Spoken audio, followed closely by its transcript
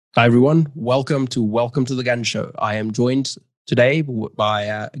Hi, everyone. Welcome to the Gun Show. I am joined today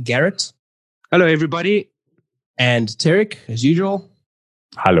by Garrett Hello, everybody. and Tarek, as usual.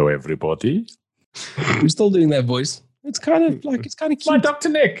 Hello, everybody. We're still doing that voice. It's kind of My cute. Dr.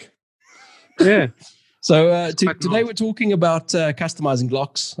 Nick. Yeah. So quite today nice. we're talking about customizing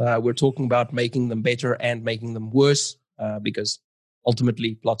Glocks. We're talking about making them better and making them worse because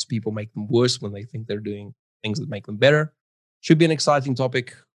ultimately lots of people make them worse when they think they're doing things that make them better. Should be an exciting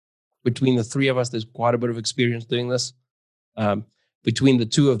topic. Between the three of us, there's quite a bit of experience doing this. Between the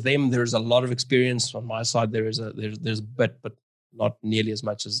two of them, there's a lot of experience. On my side, there's a bit, but not nearly as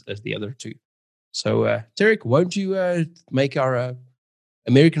much as the other two. So, Tarek, won't you make our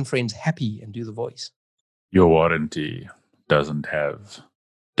American friends happy and do the voice? Your warranty doesn't have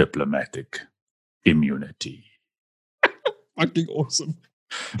diplomatic immunity. Fucking awesome.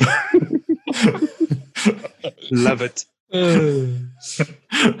 Love it.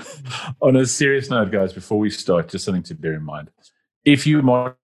 On a serious note, guys, before we start, just something to bear in mind. If you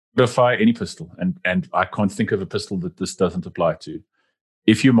modify any pistol, and I can't think of a pistol that this doesn't apply to,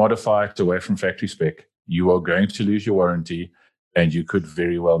 if you modify it away from factory spec, you are going to lose your warranty, and you could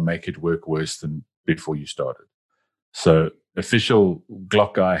very well make it work worse than before you started. So, official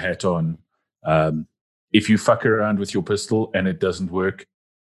Glock guy hat on. If you fuck around with your pistol and it doesn't work,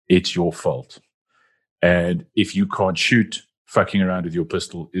 it's your fault. And if you can't shoot, fucking around with your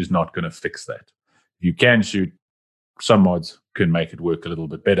pistol is not going to fix that. If you can shoot, some mods can make it work a little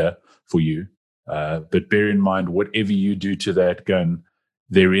bit better for you. But bear in mind, whatever you do to that gun,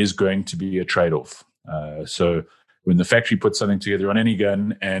 there is going to be a trade-off. So when the factory puts something together on any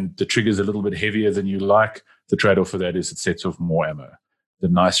gun and the trigger's a little bit heavier than you like, the trade-off for that is it sets off more ammo. The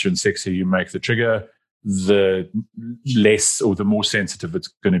nicer and sexier you make the trigger, the less or the more sensitive it's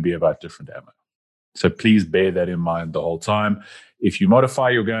going to be about different ammo. So please bear that in mind the whole time. If you modify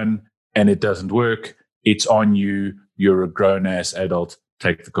your gun and it doesn't work, it's on you. You're a grown-ass adult.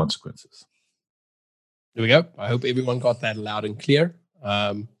 Take the consequences. There we go. I hope everyone got that loud and clear.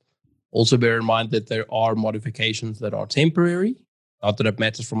 Also bear in mind that there are modifications that are temporary. Not that it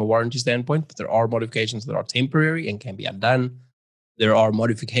matters from a warranty standpoint, but there are modifications that are temporary and can be undone. There are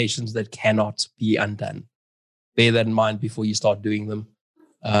modifications that cannot be undone. Bear that in mind before you start doing them.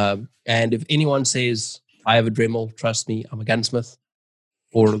 And if anyone says, I have a Dremel, trust me, I'm a gunsmith.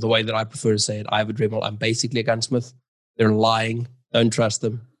 Or the way that I prefer to say it, I have a Dremel, I'm basically a gunsmith. They're lying. Don't trust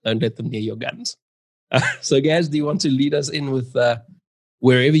them. Don't let them near your guns. So, Gaz, do you want to lead us in with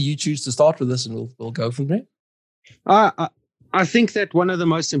wherever you choose to start with this, and we'll go from there? I think that one of the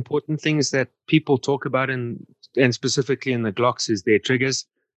most important things that people talk about, and specifically in the Glocks, is their triggers.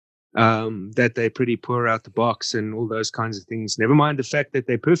 That they're pretty poor out the box and all those kinds of things. Never mind the fact that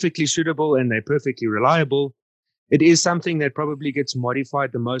they're perfectly shootable and they're perfectly reliable. It is something that probably gets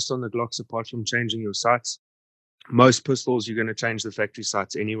modified the most on the Glocks, apart from changing your sights. Most pistols, you're going to change the factory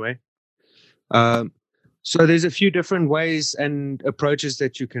sights anyway. So there's a few different ways and approaches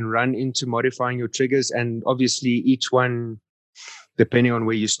that you can run into modifying your triggers. And obviously each one, depending on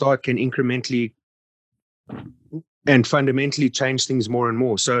where you start, can incrementally and fundamentally change things more and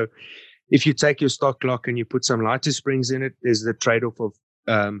more. So if you take your stock Glock and you put some lighter springs in it, there's the trade-off of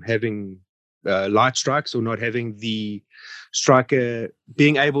having light strikes or not having the striker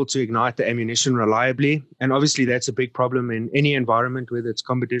being able to ignite the ammunition reliably. And obviously that's a big problem in any environment, whether it's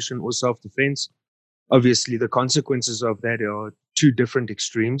competition or self-defense. Obviously the consequences of that are two different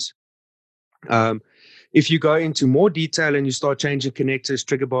extremes. If you go into more detail and you start changing connectors,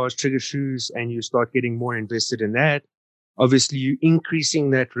 trigger bars, trigger shoes, and you start getting more invested in that, obviously you're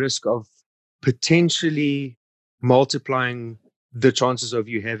increasing that risk of potentially multiplying the chances of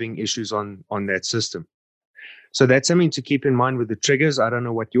you having issues on that system. So that's something to keep in mind with the triggers. I don't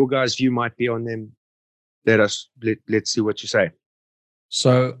know what your guys' view might be on them. Let's see what you say.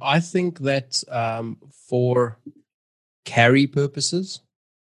 So I think that for carry purposes,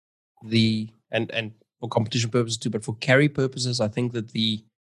 and for competition purposes too, but for carry purposes, I think that the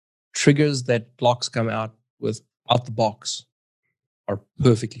triggers that Glocks come out with out the box are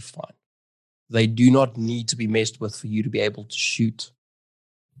perfectly fine. They do not need to be messed with for you to be able to shoot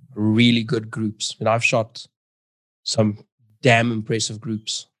really good groups. And I've shot some damn impressive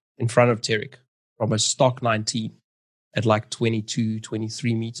groups in front of Tarek from a stock 19 at like 22,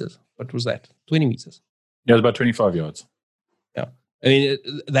 23 meters. What was that? 20 meters. Yeah, it was about 25 yards. Yeah. I mean,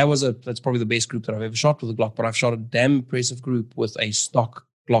 that's probably the best group that I've ever shot with a Glock, but I've shot a damn impressive group with a stock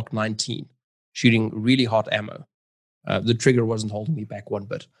Glock 19 shooting really hot ammo. The trigger wasn't holding me back one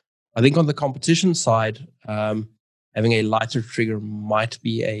bit. I think on the competition side, having a lighter trigger might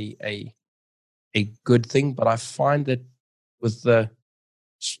be a good thing, but I find that with the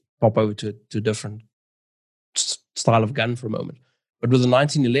pop over to a different style of gun for a moment. But with the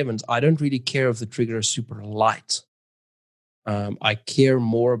 1911s, I don't really care if the trigger is super light. I care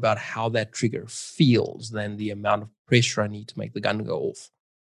more about how that trigger feels than the amount of pressure I need to make the gun go off.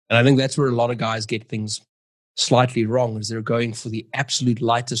 And I think that's where a lot of guys get things slightly wrong, is they're going for the absolute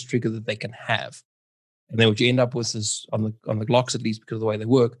lightest trigger that they can have. And then what you end up with is, on the Glocks at least, because of the way they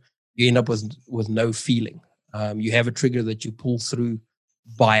work, you end up with no feeling. You have a trigger that you pull through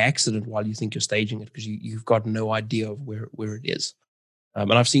by accident while you think you're staging it, because you've got no idea of where it is.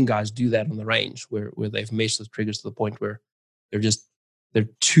 And I've seen guys do that on the range where they've messed with triggers to the point where they're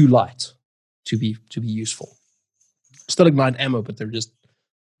too light to be useful. Still ignite ammo, but they're just,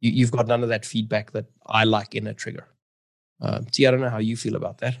 you've got none of that feedback that I like in a trigger. T, I don't know how you feel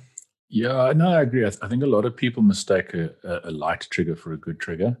about that. Yeah, no, I agree. I think a lot of people mistake a light trigger for a good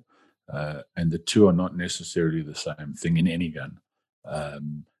trigger, and the two are not necessarily the same thing in any gun.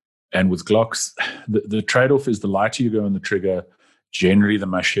 And with Glocks, the trade-off is the lighter you go on the trigger, generally the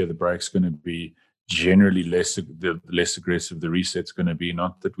mushier the brake's going to be, generally the less aggressive the reset's going to be.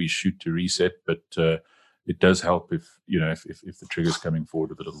 Not that we shoot to reset, but it does help if the trigger's coming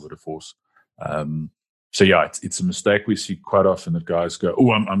forward with a little bit of force. So yeah, it's a mistake we see quite often, that guys go,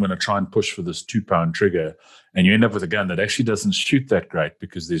 oh, I'm going to try and push for this 2-pound trigger, and you end up with a gun that actually doesn't shoot that great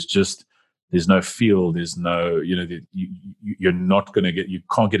because there's no feel, there's no, you're not going to get, you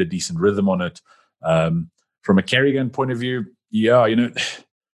can't get a decent rhythm on it. From a carry gun point of view, yeah,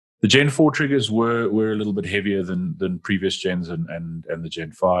 the Gen 4 triggers were a little bit heavier than previous gens and the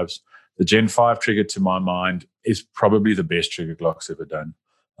Gen 5s. The Gen 5 trigger, to my mind, is probably the best trigger Glock's ever done.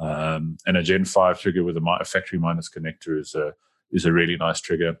 And a Gen 5 trigger with a factory minus connector is a really nice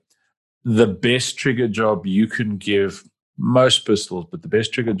trigger. The best trigger job you can give most pistols, but the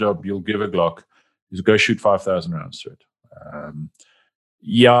best trigger job you'll give a Glock is go shoot 5,000 rounds through it.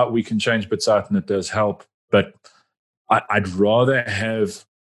 Yeah, we can change bits out and it does help, but I'd rather have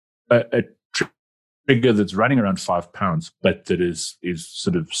a trigger that's running around 5 pounds, but that is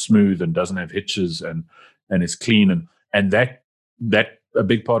sort of smooth and doesn't have hitches and is clean, and that a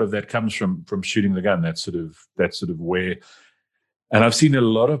big part of that comes from shooting the gun. That's sort of where. And I've seen a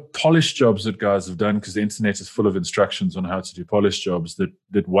lot of polish jobs that guys have done, because the internet is full of instructions on how to do polish jobs,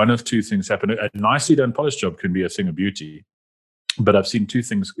 that one of two things happen. A nicely done polish job can be a thing of beauty, but I've seen two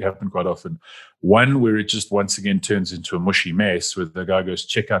things happen quite often. One, where it just once again turns into a mushy mess, where the guy goes,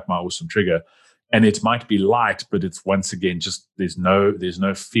 check out my awesome trigger. And it might be light, but it's once again just there's no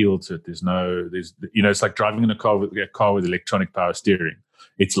feel to it. It's like driving in a car with electronic power steering.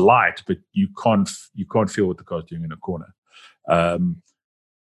 It's light, but you can't feel what the car's doing in a corner. The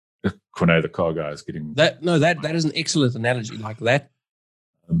car guy is getting that. No, that is an excellent analogy, like that.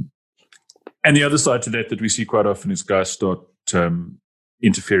 And the other side to that we see quite often is guys start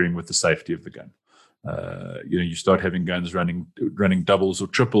interfering with the safety of the gun. You start having guns running doubles or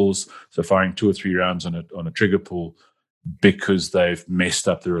triples, so firing 2 or 3 rounds on a trigger pull because they've messed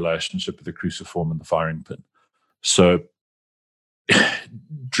up the relationship with the cruciform and the firing pin. So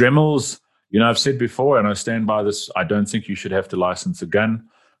Dremels, I've said before, and I stand by this, I don't think you should have to license a gun.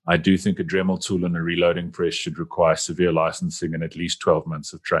 I do think a Dremel tool and a reloading press should require severe licensing and at least 12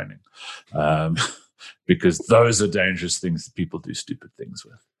 months of training, because those are dangerous things that people do stupid things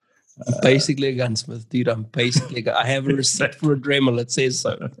with. Basically a gunsmith, dude. I have a receipt for a Dremel that says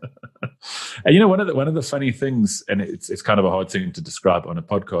so. And one of the funny things, and it's kind of a hard thing to describe on a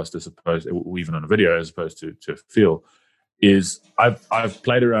podcast as opposed, or even on a video as opposed to feel, is I've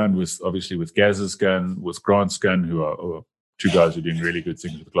played around with Gaz's gun, with Grant's gun, who are two guys who are doing really good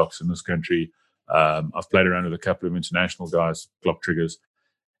things with Glocks in this country. I've played around with a couple of international guys, Glock triggers.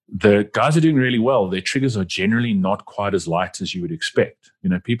 The guys are doing really well. Their triggers are generally not quite as light as you would expect.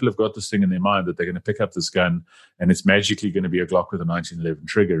 People have got this thing in their mind that they're going to pick up this gun and it's magically going to be a Glock with a 1911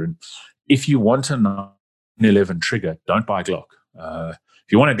 trigger. And if you want a 1911 trigger, don't buy Glock.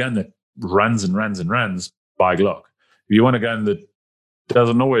 If you want a gun that runs and runs and runs, buy Glock. If you want a gun that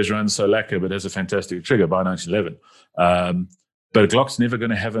doesn't always run so lacquer but has a fantastic trigger, buy 1911. But a Glock's never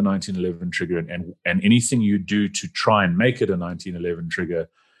going to have a 1911 trigger, and anything you do to try and make it a 1911 trigger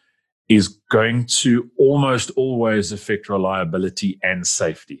is going to almost always affect reliability and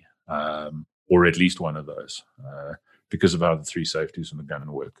safety, or at least one of those, because of how the 3 safeties in the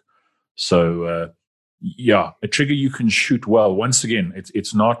gun work. So, a trigger you can shoot well. Once again,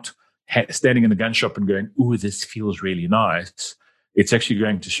 it's not standing in the gun shop and going, ooh, this feels really nice. It's actually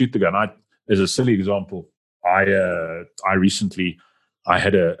going to shoot the gun. As a silly example, I recently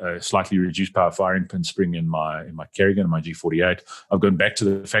had a slightly reduced power firing pin spring in my carry gun, my G48. I've gone back to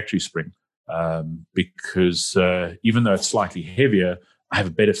the factory spring because even though it's slightly heavier, I have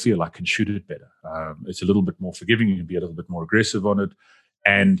a better feel. I can shoot it better. It's a little bit more forgiving. You can be a little bit more aggressive on it.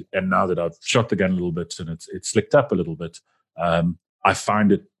 And now that I've shot the gun a little bit and it's slicked up a little bit, I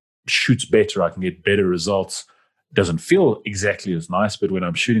find it shoots better. I can get better results. It doesn't feel exactly as nice, but when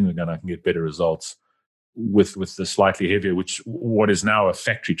I'm shooting the gun, I can get better results with the slightly heavier, what is now a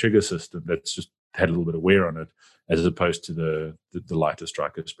factory trigger system that's just had a little bit of wear on it, as opposed to the lighter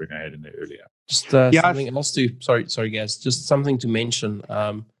striker spring I had in there earlier. Just something else to sorry guys, just something to mention.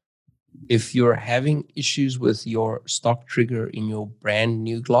 If you're having issues with your stock trigger in your brand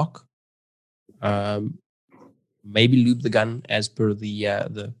new Glock, maybe lube the gun as per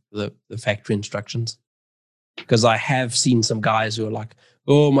the factory instructions. Because I have seen some guys who are like,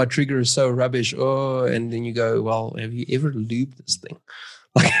 "Oh, my trigger is so rubbish." Oh, and then you go, "Well, have you ever lubed this thing?"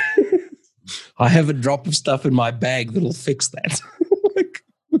 Like, I have a drop of stuff in my bag that'll fix that.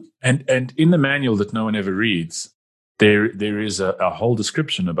 And in the manual that no one ever reads, there is a whole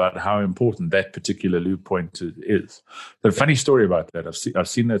description about how important that particular lube point is. The funny story about that, I've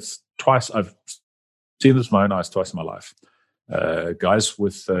seen this twice. I've seen this with my own eyes twice in my life. Guys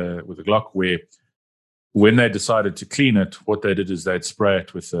with a Glock where when they decided to clean it, what they did is they'd spray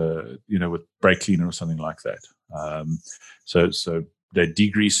it with with brake cleaner or something like that. So they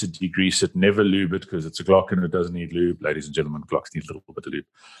degrease it, never lube it because it's a Glock and it doesn't need lube. Ladies and gentlemen, Glocks need a little bit of lube.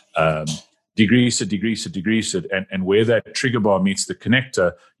 Degrease it, and where that trigger bar meets the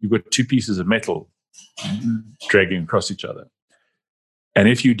connector, you've got two pieces of metal dragging across each other. And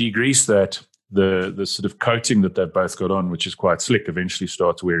if you degrease that, the sort of coating that they've both got on, which is quite slick, eventually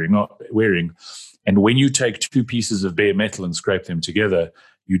starts wearing. And when you take two pieces of bare metal and scrape them together,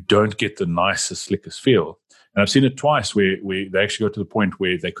 you don't get the nicest, slickest feel. And I've seen it twice where they actually got to the point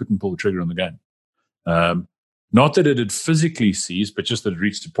where they couldn't pull the trigger on the gun. Not that it had physically seized, but just that it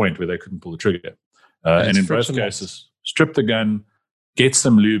reached a point where they couldn't pull the trigger. And in both cases, strip the gun, get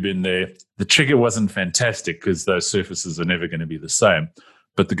some lube in there. The trigger wasn't fantastic because those surfaces are never going to be the same,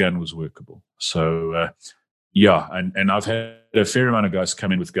 but the gun was workable. So, and I've had a fair amount of guys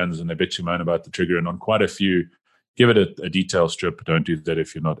come in with guns and they bitch and moan about the trigger, and on quite a few, give it a detail strip. Don't do that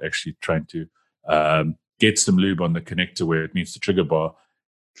if you're not actually trying to get some lube on the connector where it meets the trigger bar,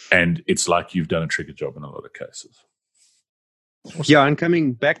 and it's like you've done a trigger job in a lot of cases. Yeah, and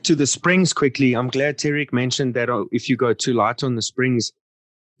coming back to the springs quickly, I'm glad Tarek mentioned that if you go too light on the springs,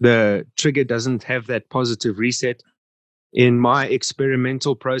 the trigger doesn't have that positive reset. In my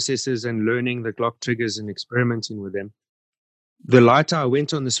experimental processes and learning the Glock triggers and experimenting with them, the lighter I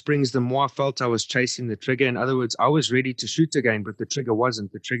went on the springs, the more I felt I was chasing the trigger. In other words, I was ready to shoot again, but the trigger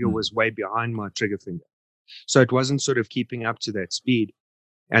wasn't. The trigger was way behind my trigger finger. So it wasn't sort of keeping up to that speed.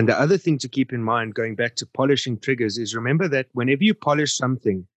 And the other thing to keep in mind, going back to polishing triggers, is remember that whenever you polish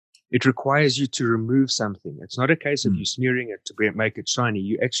something, it requires you to remove something. It's not a case of you smearing it to make it shiny.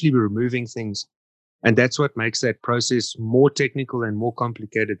 You're actually removing things. And that's what makes that process more technical and more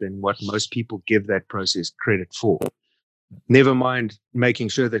complicated than what most people give that process credit for. Never mind making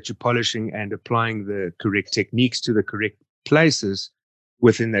sure that you're polishing and applying the correct techniques to the correct places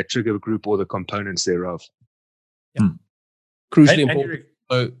within that trigger group or the components thereof. Yeah. Crucially important.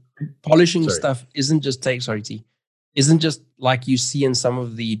 So polishing stuff isn't just isn't just like you see in some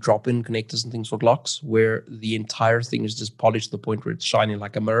of the drop-in connectors and things for Glocks, where the entire thing is just polished to the point where it's shining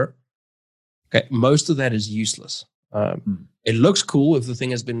like a mirror. Okay, most of that is useless. It looks cool if the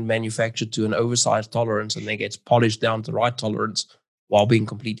thing has been manufactured to an oversized tolerance and then gets polished down to the right tolerance while being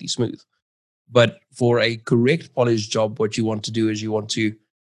completely smooth. But for a correct polish job, what you want to do is you want to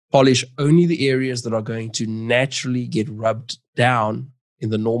polish only the areas that are going to naturally get rubbed down in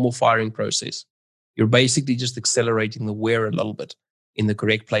the normal firing process. You're basically just accelerating the wear a little bit in the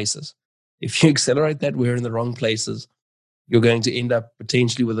correct places. If you accelerate that wear in the wrong places, you're going to end up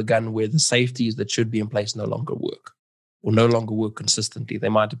potentially with a gun where the safeties that should be in place no longer work or no longer work consistently. They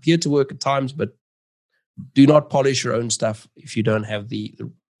might appear to work at times, but do not polish your own stuff if you don't have the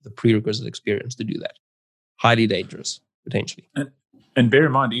prerequisite experience to do that. Highly dangerous, potentially. And bear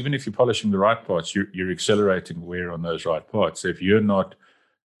in mind, even if you're polishing the right parts, you're accelerating wear on those right parts. So if you're not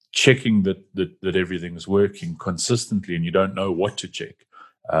checking that everything's working consistently and you don't know what to check,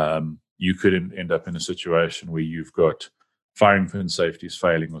 you could end up in a situation where you've got firing pin safeties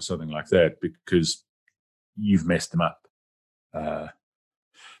failing or something like that because you've messed them up.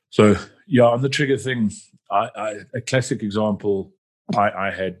 So on the trigger thing, a classic example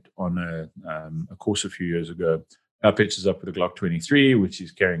I had on a course a few years ago. Our pitch is up with a Glock 23, which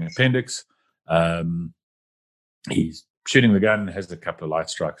is carrying an appendix. He's shooting the gun, has a couple of light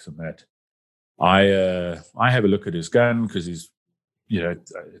strikes and that. I have a look at his gun because he's,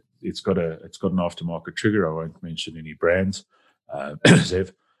 it's got an aftermarket trigger. I won't mention any brands.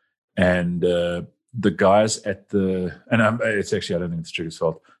 Zev, and the guys at the it's actually I don't think it's Trigger's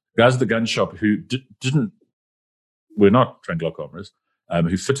fault. The guys at the gun shop who were not trained Glock armorers,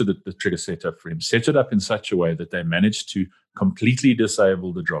 who fitted the trigger setup for him, set it up in such a way that they managed to completely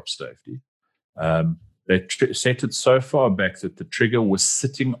disable the drop safety. They set it so far back that the trigger was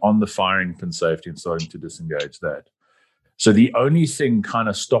sitting on the firing pin safety and starting to disengage that. So the only thing kind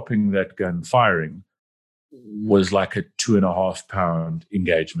of stopping that gun firing was like a 2.5 pound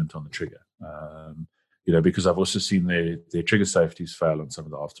engagement on the trigger. Because I've also seen their trigger safeties fail on some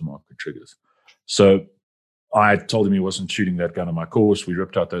of the aftermarket triggers. So I told him he wasn't shooting that gun on my course. We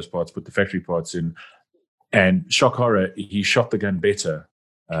ripped out those parts, put the factory parts in, and shock horror, he shot the gun better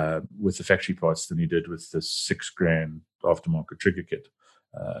with the factory parts than he did with the $6,000 aftermarket trigger kit.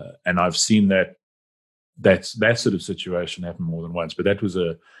 And I've seen that sort of situation happen more than once. But that was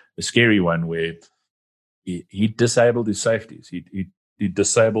a scary one where he disabled his safeties. He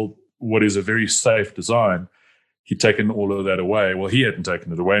disabled what is a very safe design. He'd taken all of that away. Well, he hadn't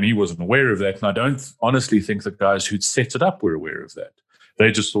taken it away, and he wasn't aware of that. And I don't honestly think the guys who'd set it up were aware of that.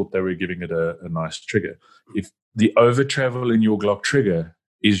 They just thought they were giving it a nice trigger. If the over travel in your Glock trigger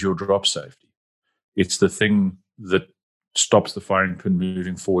is your drop safety, it's the thing that stops the firing pin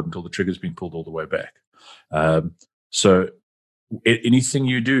moving forward until the trigger's been pulled all the way back. So anything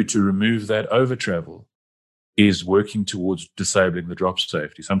you do to remove that over travel is working towards disabling the drop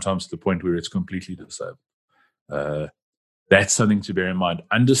safety, sometimes to the point where it's completely disabled. That's something to bear in mind.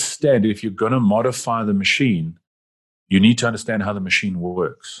 Understand, if you're going to modify the machine, you need to understand how the machine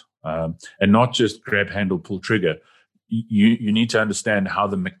works, and not just grab handle, pull trigger. You need to understand how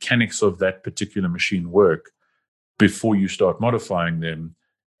the mechanics of that particular machine work before you start modifying them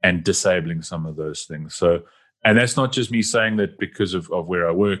and disabling some of those things. So, and that's not just me saying that because of where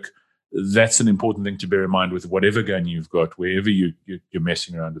I work. That's an important thing to bear in mind with whatever gun you've got, wherever you're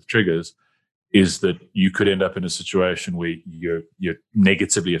messing around with triggers, is that you could end up in a situation where you're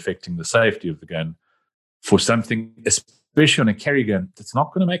negatively affecting the safety of the gun for something, especially on a carry gun, that's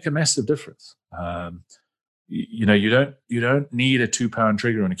not going to make a massive difference. You don't need a 2-pound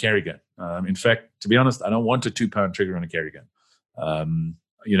trigger on a carry gun. In fact, to be honest, I don't want a 2-pound trigger on a carry gun.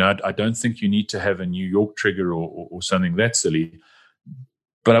 I don't think you need to have a New York trigger or something that silly.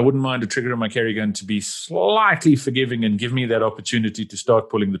 But I wouldn't mind a trigger on my carry gun to be slightly forgiving and give me that opportunity to start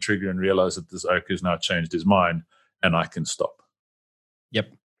pulling the trigger and realize that this oak has now changed his mind and I can stop.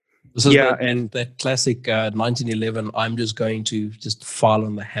 Yep. This is that classic 1911, I'm just going to just file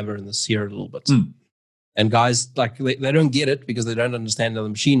on the hammer and the sear a little bit. And guys, like they don't get it because they don't understand how the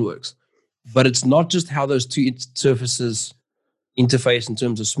machine works. But it's not just how those two surfaces interface in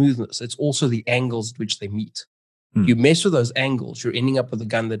terms of smoothness. It's also the angles at which they meet. You mess with those angles, you're ending up with a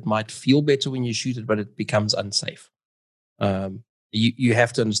gun that might feel better when you shoot it, but it becomes unsafe. You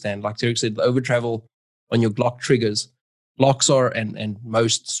have to understand, like Derek said, the over travel on your Glock triggers. Glocks are, and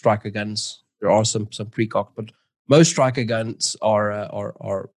most striker guns, there are some pre-cocked, but most striker guns are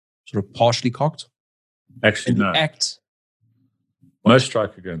sort of partially cocked. Actually, no. Most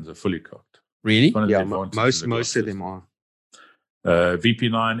striker guns are fully cocked. Really? Yeah, most of them are.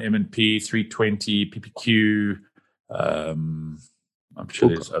 VP9, M&P, 320, PPQ. I'm sure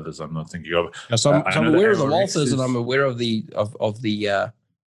there's others I'm not thinking of. Yeah, so I'm aware of the Walthers, and I'm aware of the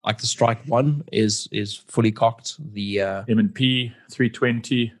like the Strike 1 is fully cocked. The M&P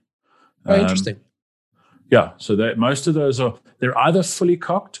 320. Interesting. Yeah, so most of those they're either fully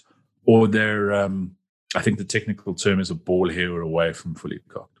cocked or they're I think the technical term is a ball hair away from fully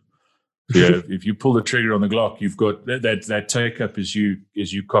cocked. So if you pull the trigger on the Glock, you've got that take up is you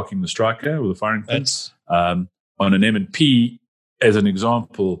cocking the striker or the firing pin. On an M&P, as an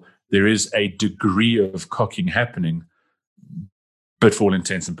example, there is a degree of cocking happening, but for all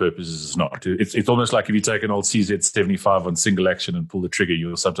intents and purposes, it's not. It's almost like if you take an old CZ75 on single action and pull the trigger,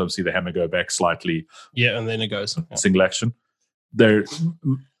 you'll sometimes see the hammer go back slightly. Yeah, and then it goes. Single action. There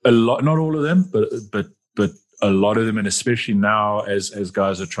a lot, not all of them, but a lot of them, and especially now as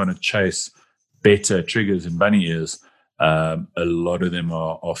guys are trying to chase better triggers and bunny ears, a lot of them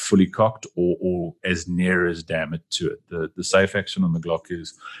are fully cocked or as near as damn it to it. The safe action on the Glock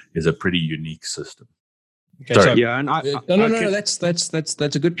is a pretty unique system. Okay, so, yeah, and no.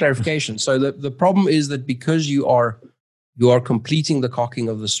 That's a good clarification. So the problem is that because you are completing the cocking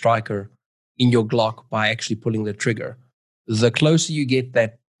of the striker in your Glock by actually pulling the trigger, the closer you get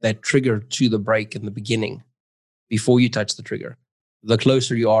that trigger to the break in the beginning, before you touch the trigger, the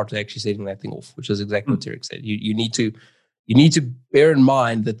closer you are to actually setting that thing off, which is exactly what Derek said. You need to bear in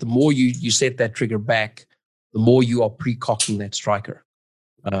mind that the more you set that trigger back, the more you are pre-cocking that striker.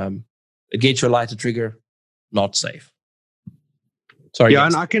 It gets you a lighter trigger, not safe. Sorry, Yeah,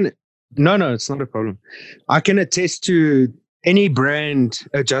 guys. and I can. No, it's not a problem. I can attest to any brand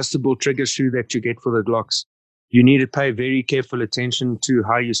adjustable trigger shoe that you get for the Glocks. You need to pay very careful attention to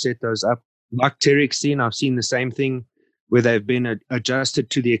how you set those up. Like Terex seen, I've seen the same thing where they've been adjusted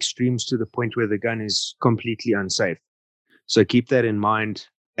to the extremes to the point where the gun is completely unsafe. So keep that in mind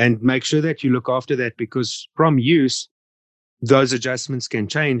and make sure that you look after that, because from use, those adjustments can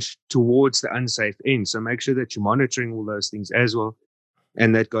change towards the unsafe end. So make sure that you're monitoring all those things as well.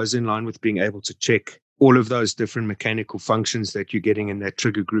 And that goes in line with being able to check all of those different mechanical functions that you're getting in that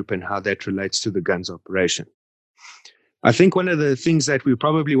trigger group and how that relates to the gun's operation. I think one of the things that we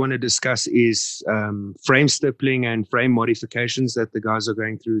probably want to discuss is frame stippling and frame modifications that the guys are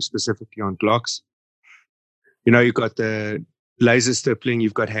going through specifically on Glocks. You know, you've got the laser stippling,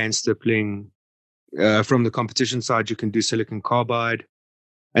 you've got hand stippling. From the competition side, you can do silicon carbide.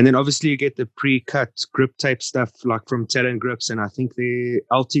 And then obviously you get the pre-cut grip tape stuff like from Talon Grips. And I think the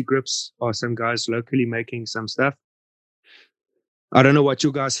LT Grips are some guys locally making some stuff. I don't know what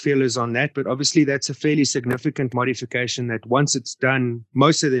you guys feel is on that, but obviously that's a fairly significant modification that once it's done,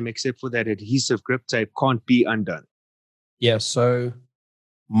 most of them, except for that adhesive grip tape, can't be undone. Yeah, so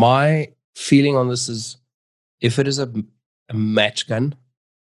my feeling on this is if it is a match gun,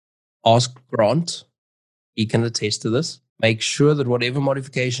 ask Grant. He can attest to this. Make sure that whatever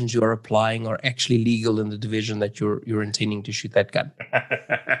modifications you are applying are actually legal in the division that you're intending to shoot that gun.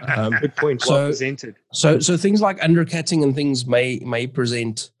 Good point. Well presented. So things like undercutting and things may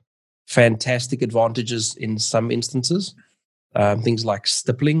present fantastic advantages in some instances. Things like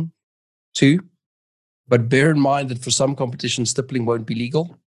stippling too. But bear in mind that for some competitions, stippling won't be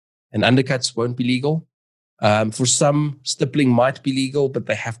legal and undercuts won't be legal. For some, stippling might be legal, but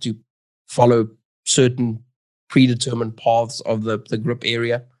they have to follow certain predetermined paths of the grip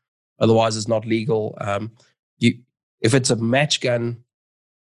area. Otherwise, it's not legal. If it's a match gun,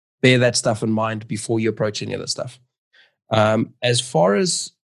 bear that stuff in mind before you approach any other stuff. As far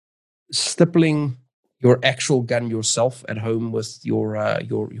as stippling your actual gun yourself at home with your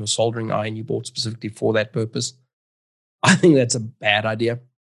soldering iron you bought specifically for that purpose, I think that's a bad idea.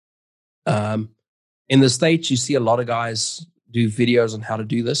 In the States, you see a lot of guys do videos on how to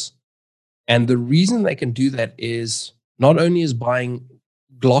do this. And the reason they can do that is not only is buying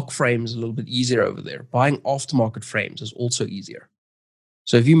Glock frames a little bit easier over there, buying aftermarket frames is also easier.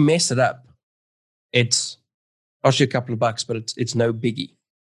 So if you mess it up, it's cost you a couple of bucks, but it's no biggie.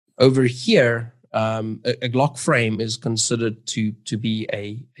 Over here, a Glock frame is considered to be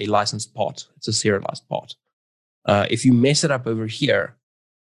a licensed part. It's a serialized part. If you mess it up over here,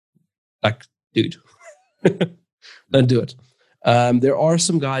 like, dude, don't do it. There are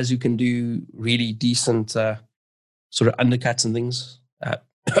some guys who can do really decent sort of undercuts and things.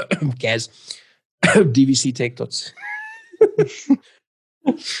 Gaz, DVC Tech Dots.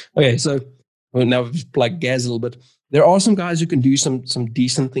 Okay, so now we've plugged Gaz a little bit. There are some guys who can do some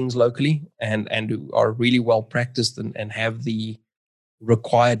decent things locally and who are really well practiced and have the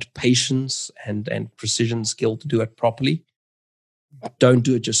required patience and precision skill to do it properly. Don't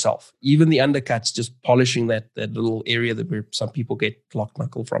do it yourself. Even the undercuts, just polishing that little area that where some people get Glock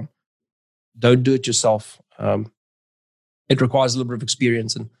knuckle from. Don't do it yourself. It requires a little bit of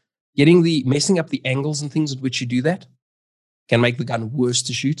experience, and messing up the angles and things at which you do that can make the gun worse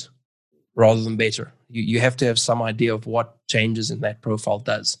to shoot rather than better. You have to have some idea of what changes in that profile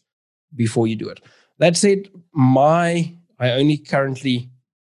does before you do it. That said, I own a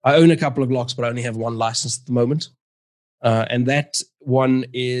couple of Glocks, but I only have one license at the moment. And that one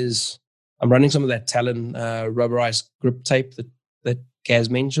is, I'm running some of that Talon rubberized grip tape that Kaz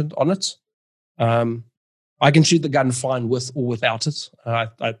mentioned on it. I can shoot the gun fine with or without it.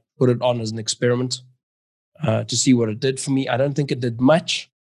 I put it on as an experiment to see what it did for me. I don't think it did much,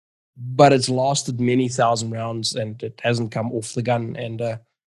 but it's lasted many thousand rounds and it hasn't come off the gun. And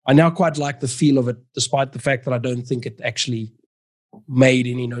I now quite like the feel of it, despite the fact that I don't think it actually made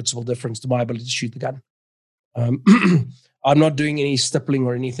any noticeable difference to my ability to shoot the gun. I'm not doing any stippling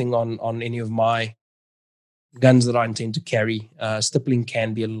or anything on any of my guns that I intend to carry. Stippling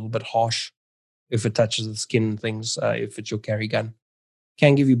can be a little bit harsh if it touches the skin and things. If it's your carry gun,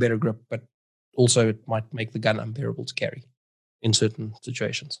 can give you better grip, but also it might make the gun unbearable to carry in certain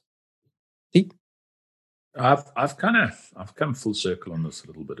situations. See? I've come full circle on this a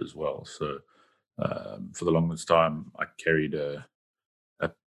little bit as well. So for the longest time, I carried a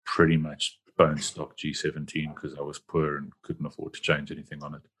pretty much bone stock G17 because I was poor and couldn't afford to change anything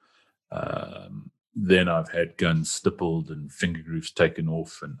on it. Then I've had guns stippled and finger grooves taken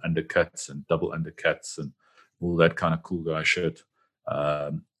off and undercuts and double undercuts and all that kind of cool guy shit.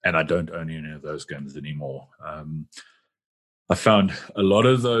 And I don't own any of those guns anymore. I found a lot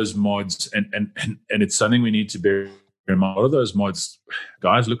of those mods, and it's something we need to bear in mind. A lot of those mods,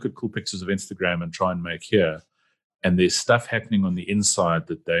 guys look at cool pictures of Instagram and try and make here, and there's stuff happening on the inside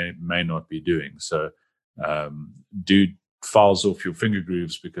that they may not be doing. So do files off your finger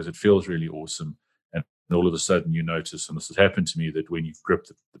grooves because it feels really awesome. And all of a sudden you notice, and this has happened to me, that when you grip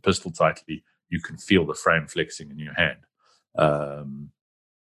the pistol tightly, you can feel the frame flexing in your hand.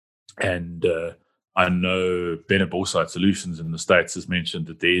 I know Bennett Boresight Solutions in the States has mentioned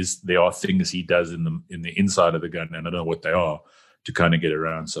that there are things he does in the inside of the gun, and I don't know what they are, to kind of get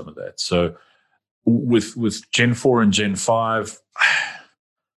around some of that. So with Gen 4 and Gen 5,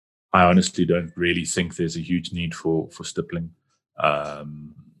 I honestly don't really think there's a huge need for stippling.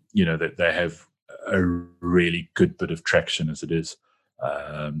 That they have a really good bit of traction as it is.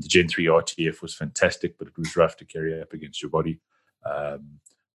 The Gen 3 RTF was fantastic, but it was rough to carry up against your body.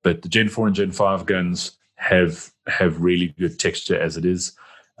 But the Gen 4 and Gen 5 guns have really good texture as it is.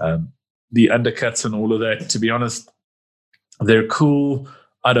 The undercuts and all of that, to be honest, they're cool.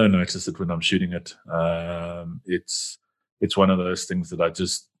 I don't notice it when I'm shooting it. It's one of those things that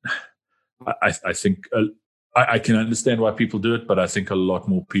I think I can understand why people do it, but I think a lot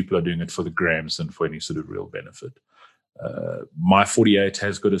more people are doing it for the grams than for any sort of real benefit. My 48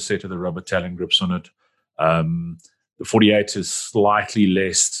 has got a set of the rubber Talon grips on it. The 48 is slightly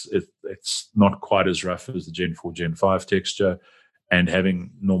less. It's not quite as rough as the Gen 4, Gen 5 texture. And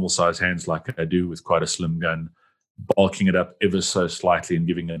having normal size hands like I do with quite a slim gun, bulking it up ever so slightly and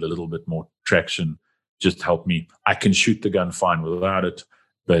giving it a little bit more traction just helped me. I can shoot the gun fine without it,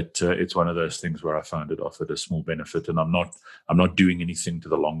 but it's one of those things where I found it offered a small benefit, and I'm not doing anything to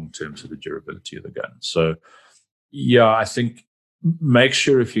the long-term sort of durability of the gun. So, yeah, I think make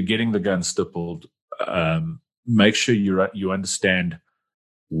sure if you're getting the gun stippled, make sure you understand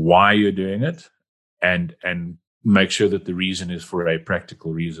why you're doing it, and make sure that the reason is for a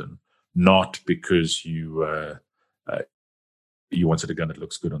practical reason, not because you wanted a gun that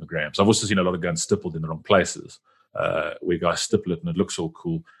looks good on the grams. I've also seen a lot of guns stippled in the wrong places, where guys stipple it and it looks all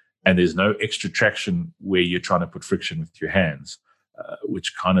cool, and there's no extra traction where you're trying to put friction with your hands,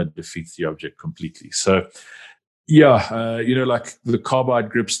 which kind of defeats the object completely. So, yeah, like the carbide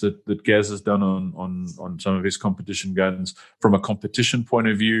grips that Gaz has done on some of his competition guns. From a competition point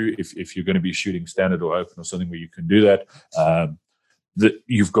of view, if you're going to be shooting standard or open or something where you can do that, that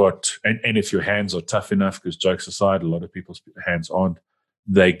you've got, and if your hands are tough enough, because jokes aside, a lot of people's hands aren't,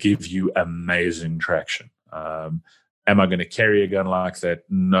 they give you amazing traction. Am I going to carry a gun like that?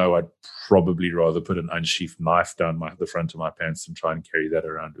 No, I'd probably rather put an unsheathed knife down the front of my pants than try and carry that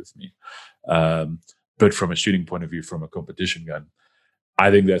around with me. But from a shooting point of view, from a competition gun, I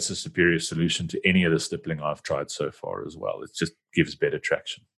think that's a superior solution to any of the stippling I've tried so far as well. It just gives better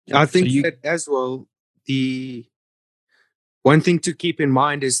traction. I think that as well, the one thing to keep in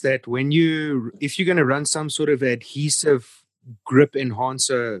mind is that if you're going to run some sort of adhesive grip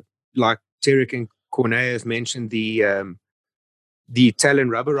enhancer, like Tarek and Cornet have mentioned, the Talon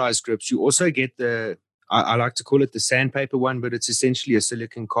rubberized grips, you also get I like to call it the sandpaper one, but it's essentially a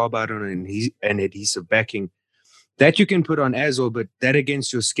silicon carbide on an adhesive backing that you can put on as well, but that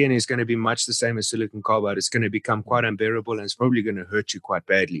against your skin is going to be much the same as silicon carbide. It's going to become quite unbearable, and it's probably going to hurt you quite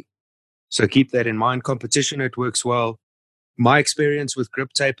badly. So keep that in mind. Competition, it works well. My experience with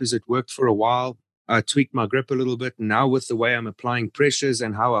grip tape is it worked for a while. I tweaked my grip a little bit, and now with the way I'm applying pressures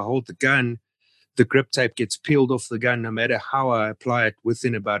and how I hold the gun, the grip tape gets peeled off the gun no matter how I apply it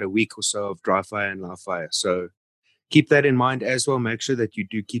within about a week or so of dry fire and live fire. So keep that in mind as well. Make sure that you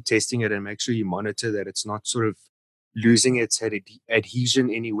do keep testing it, and make sure you monitor that it's not sort of losing its adhesion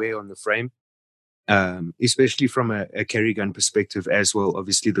anywhere on the frame, especially from a carry gun perspective as well.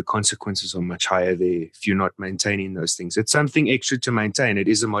 Obviously, the consequences are much higher there if you're not maintaining those things. It's something extra to maintain. It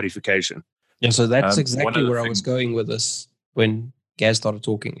is a modification. Yeah, so that's exactly where I was going with this when Gaz started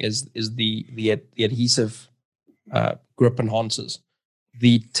talking, is the adhesive grip enhancers.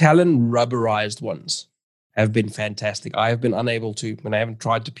 The Talon rubberized ones have been fantastic. I have been unable to, when I haven't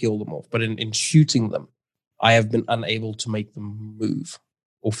tried to peel them off, but in shooting them, I have been unable to make them move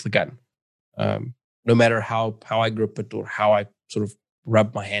off the gun. No matter how I grip it or how I sort of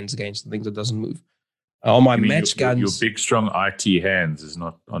rub my hands against the things, it doesn't move. On my match guns, your big strong IT hands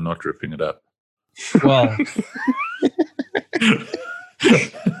are not ripping it up. Well,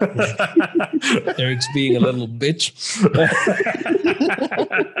 Eric's being a little bitch.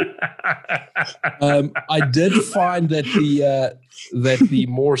 I did find that the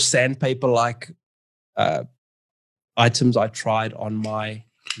more sandpaper-like items I tried on my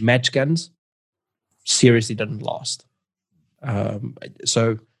match guns seriously didn't last.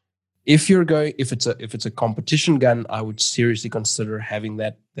 So if it's a competition gun, I would seriously consider having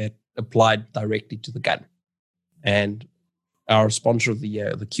that applied directly to the gun. And our sponsor of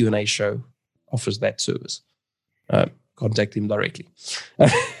the Q&A show offers that service. Contact him directly.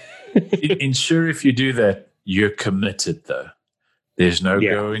 Ensure if you do that, you're committed, though. There's no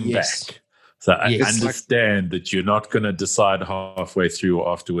going back. So I understand that you're not going to decide halfway through or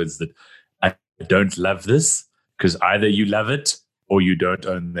afterwards that I don't love this, because either you love it or you don't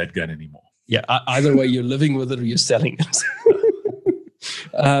own that gun anymore. Yeah, either way, you're living with it or you're selling it.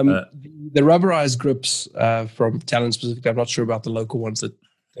 The rubberized grips from Talon specifically, I'm not sure about the local ones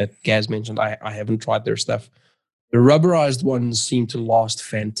that Gaz mentioned. I haven't tried their stuff. The rubberized ones seem to last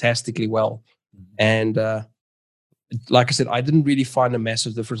fantastically well. And like I said, I didn't really find a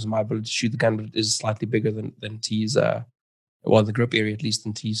massive difference in my ability to shoot the gun, but it is slightly bigger than T's, the grip area, at least,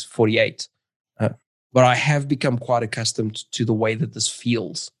 than T's 48. But I have become quite accustomed to the way that this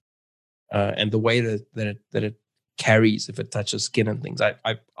feels and the way that it carries if it touches skin and things.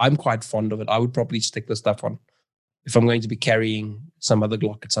 I'm quite fond of it. I would probably stick this stuff on. If I'm going to be carrying some other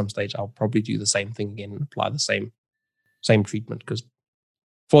Glock at some stage, I'll probably do the same thing again and apply the same treatment, because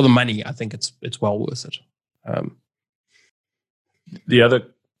for the money, I think it's well worth it. The other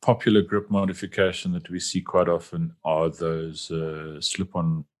popular grip modification that we see quite often are those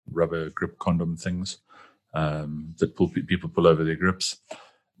slip-on rubber grip condom things that people pull over their grips.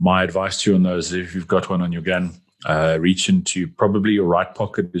 My advice to you on those, if you've got one on your gun, reach into probably your right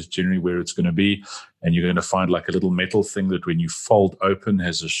pocket is generally where it's going to be, and you're going to find like a little metal thing that when you fold open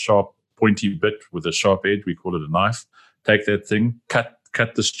has a sharp, pointy bit with a sharp edge. We call it a knife. Take that thing, cut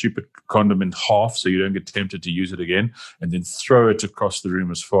the stupid condom in half so you don't get tempted to use it again, and then throw it across the room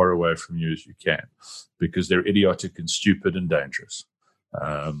as far away from you as you can, because they're idiotic and stupid and dangerous.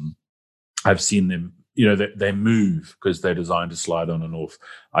 I've seen them, they move because they're designed to slide on and off.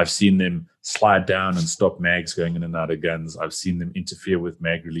 I've seen them slide down and stop mags going in and out of guns. I've seen them interfere with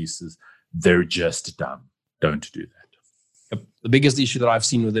mag releases. They're just dumb. Don't do that. The biggest issue that I've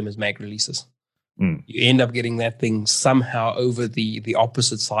seen with them is mag releases. You end up getting that thing somehow over the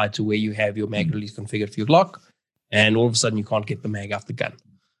opposite side to where you have your mag release configured for your Glock, and all of a sudden you can't get the mag out the gun.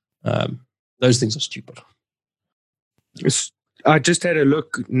 Those things are stupid. I just had a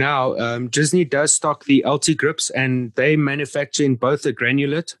look now. Disney does stock the LT grips, and they manufacture in both the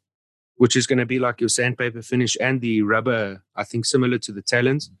granulate, which is going to be like your sandpaper finish, and the rubber, I think similar to the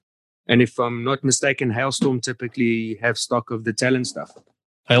Talons. And if I'm not mistaken, Hailstorm typically have stock of the Talon stuff.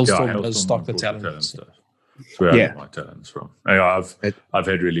 Hailstorm does stock the Talon stuff. That's where I get my Talons from. I've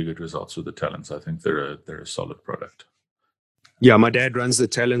had really good results with the Talons. I think they're a solid product. Yeah, my dad runs the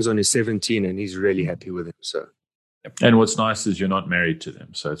Talons on his 17, and he's really happy with them. So. And what's nice is you're not married to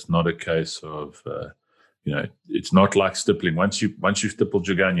them, so it's not a case of, it's not like stippling. Once you've stippled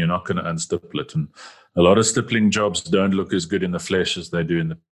your gun, you're not going to unstipple it. And a lot of stippling jobs don't look as good in the flesh as they do in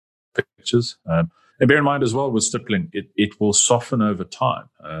the pictures. And bear in mind as well with stippling, it will soften over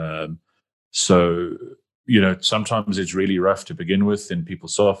time. So sometimes it's really rough to begin with, and people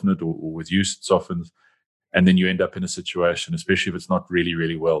soften it, or with use it softens, and then you end up in a situation, especially if it's not really,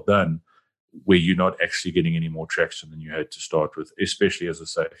 really well done, where you're not actually getting any more traction than you had to start with, especially, as I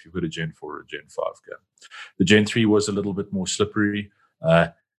say, if you've got a Gen 4 or a Gen 5 gun. The Gen 3 was a little bit more slippery.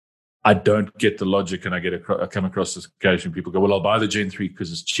 I don't get the logic, and I come across this occasion. People go, well, I'll buy the Gen 3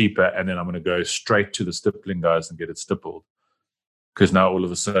 because it's cheaper, and then I'm going to go straight to the stippling guys and get it stippled. Because now all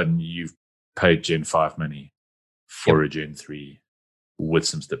of a sudden you've paid Gen 5 money for a Gen 3 with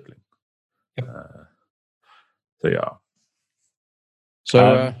some stippling.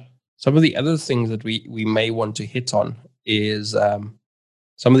 So some of the other things that we may want to hit on is some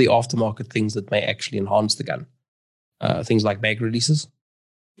of the aftermarket things that may actually enhance the gun. Things like mag releases,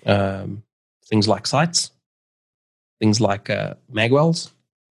 things like sights, things like mag wells.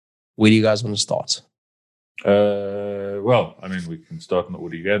 Where do you guys want to start? Well, I mean, we can start in the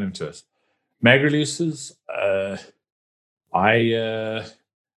order you get into it. Mag releases,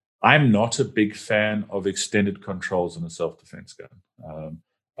 I'm not a big fan of extended controls in a self-defense gun.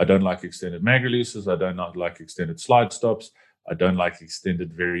 I don't like extended mag releases. I do not like extended slide stops. I don't like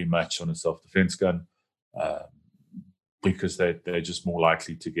extended very much on a self-defense gun because they're just more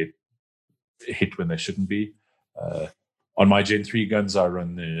likely to get hit when they shouldn't be. On my Gen 3 guns, I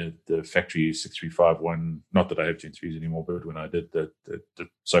run the factory 6351. Not that I have Gen 3s anymore, but when I did the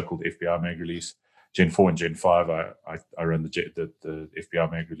so-called FBI mag release, Gen 4 and Gen 5, I run the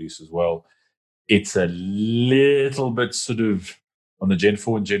FBI mag release as well. It's a little bit sort of, on the Gen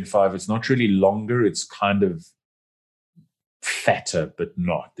 4 and Gen 5, it's not really longer. It's kind of fatter, but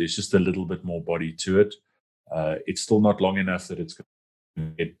not. There's just a little bit more body to it. It's still not long enough that it's going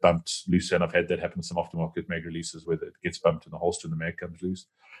get bumped loose, and I've had that happen to some aftermarket mag releases where it gets bumped in the holster and the mag comes loose.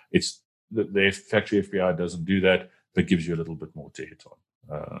 It's the factory FBI doesn't do that, but gives you a little bit more to hit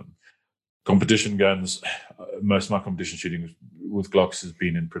on. Competition guns, most of my competition shooting with Glocks has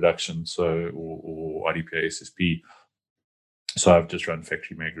been in production, or IDPA SSP. So I've just run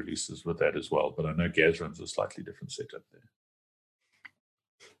factory mag releases with that as well. But I know Gaz runs a slightly different setup there.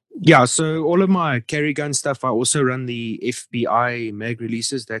 Yeah, so all of my carry gun stuff, I also run the FBI mag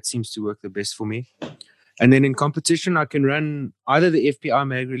releases. That seems to work the best for me. And then in competition, I can run either the FBI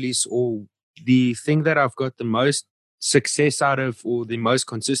mag release or the thing that I've got the most success out of or the most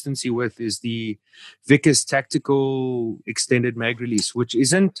consistency with is the Vickers Tactical Extended Mag Release, which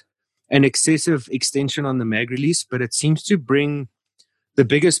isn't an excessive extension on the mag release, but it seems to bring the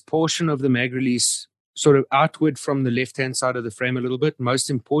biggest portion of the mag release sort of outward from the left-hand side of the frame a little bit. Most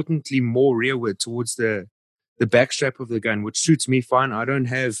importantly, more rearward towards the back strap of the gun, which suits me fine. I don't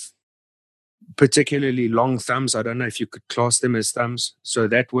have particularly long thumbs. I don't know if you could class them as thumbs. So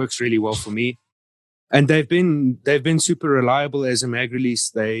that works really well for me. And they've been super reliable as a mag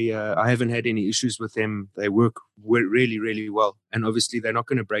release. I haven't had any issues with them. They work really, really well. And obviously, they're not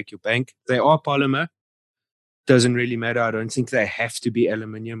going to break your bank. They are polymer. Doesn't really matter. I don't think they have to be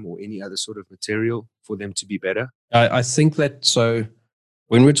aluminium or any other sort of material for them to be better. I think that, so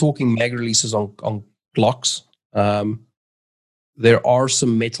when we're talking mag releases on Glocks, there are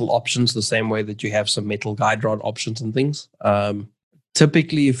some metal options the same way that you have some metal guide rod options and things.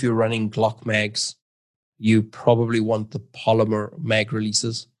 Typically, if you're running Glock mags, you probably want the polymer mag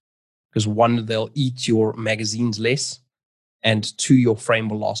releases because one, they'll eat your magazines less, and two, your frame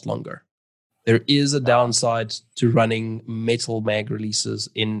will last longer. There is a downside to running metal mag releases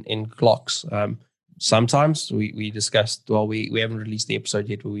in Glocks. Sometimes we discussed, well, we haven't released the episode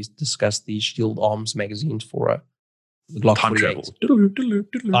yet where we discussed the Shield Arms magazines for the Glock Time 48. travel.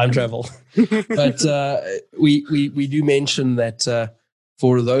 Time travel. But we do mention that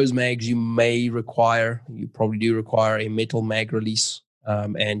for those mags, you probably do require a metal mag release,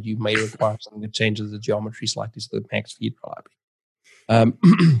 and you may require something that changes the geometry slightly so the mags feed reliably.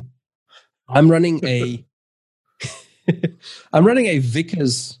 I'm running a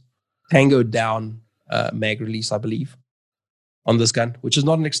Vickers Tango Down mag release, I believe, on this gun, which is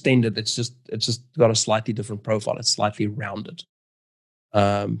not an extended. It's just got a slightly different profile. It's slightly rounded.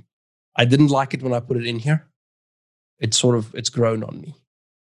 I didn't like it when I put it in here. It's grown on me.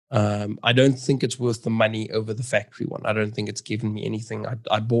 I don't think it's worth the money over the factory one. I don't think it's given me anything.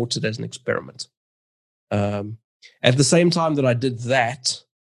 I bought it as an experiment. At the same time that I did that,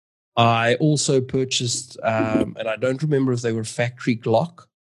 I also purchased, and I don't remember if they were factory Glock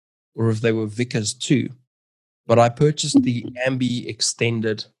or if they were Vickers too, but I purchased the Ambi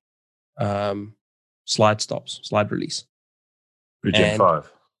extended slide release. Gen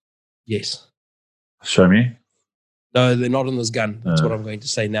 5. Yes. Show me. No, they're not on this gun. That's what I'm going to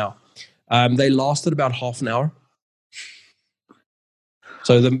say now. They lasted about half an hour.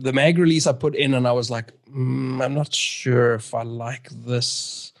 So the mag release I put in, and I was like, I'm not sure if I like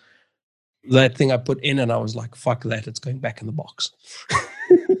this. That thing I put in, and I was like, fuck that, it's going back in the box.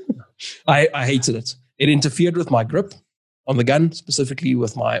 I hated it. It interfered with my grip on the gun, specifically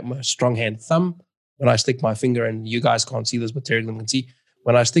with my strong hand thumb. When I stick my finger, and you guys can't see this, but Terry can see,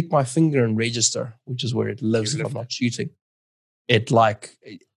 when I stick my finger in register, which is where it lives if I'm not shooting, it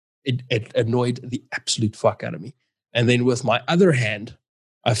annoyed the absolute fuck out of me. And then with my other hand,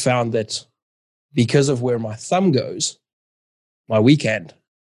 I found that because of where my thumb goes, my weak hand,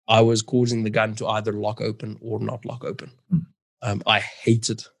 I was causing the gun to either lock open or not lock open. I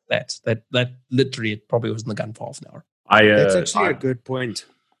hated that. That literally, it probably was in the gun for half an hour. That's actually a good point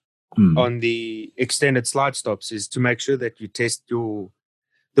on the extended slide stops, is to make sure that you test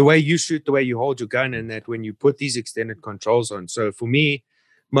the way you shoot, the way you hold your gun, and that when you put these extended controls on. So for me,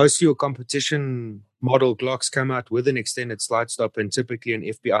 most of your competition model Glocks come out with an extended slide stop and typically an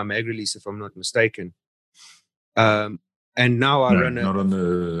FBI mag release, if I'm not mistaken. And now I run not on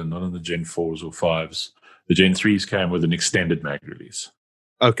the Gen 4s or 5s. The Gen 3s came with an extended mag release.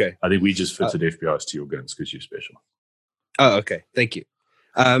 Okay. I think we just fitted FBIs to your guns because you're special. Oh, okay. Thank you.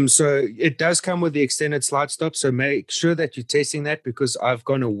 So it does come with the extended slide stop. So make sure that you're testing that, because I've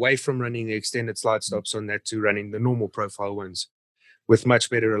gone away from running the extended slide stops on that to running the normal profile ones with much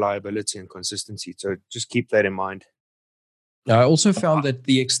better reliability and consistency. So just keep that in mind. I also found that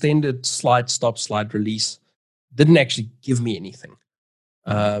the extended slide release didn't actually give me anything.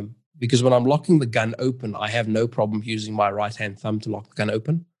 Because when I'm locking the gun open, I have no problem using my right-hand thumb to lock the gun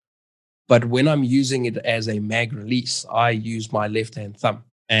open. But when I'm using it as a mag release, I use my left-hand thumb.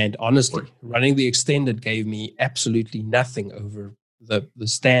 And honestly, running the extended gave me absolutely nothing over the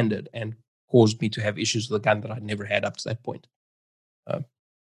standard and caused me to have issues with a gun that I'd never had up to that point.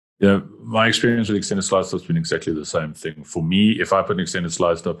 Yeah, my experience with extended slide stop's been exactly the same thing. For me, if I put an extended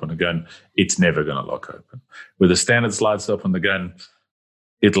slide stop on a gun, it's never going to lock open. With a standard slide stop on the gun,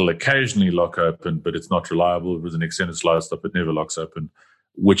 it'll occasionally lock open, but it's not reliable. With an extended slide stop, it never locks open,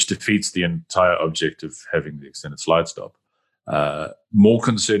 which defeats the entire object of having the extended slide stop. More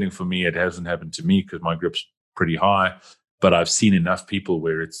concerning for me, it hasn't happened to me because my grip's pretty high, but I've seen enough people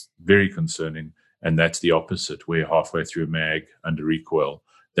where it's very concerning, and that's the opposite, where halfway through a mag under recoil,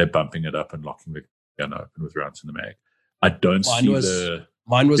 they're bumping it up and locking the gun open with rounds in the mag. I don't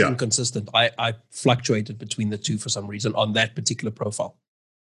Mine was inconsistent. I fluctuated between the two for some reason on that particular profile.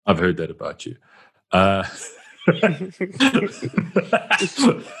 I've heard that about you.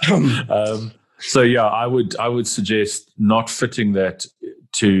 So yeah, I would suggest not fitting that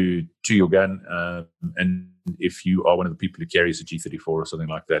to your gun. And if you are one of the people who carries a G34 or something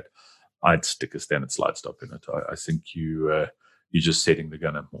like that, I'd stick a standard slide stop in it. I think you're just setting the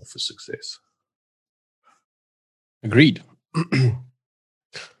gun up more for success. Agreed.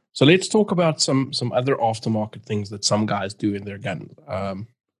 So let's talk about some other aftermarket things that some guys do in their gun.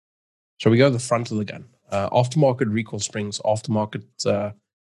 Shall we go to the front of the gun? Aftermarket recoil springs, aftermarket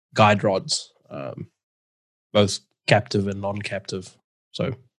guide rods, both captive and non-captive.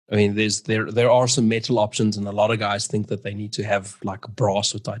 So, I mean, there are some metal options, and a lot of guys think that they need to have like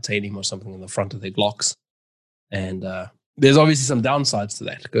brass or titanium or something in the front of their Glocks. And there's obviously some downsides to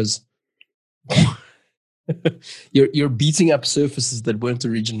that because you're beating up surfaces that weren't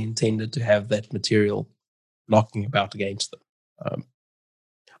originally intended to have that material knocking about against them.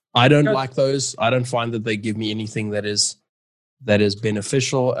 I don't like those. I don't find that they give me anything that is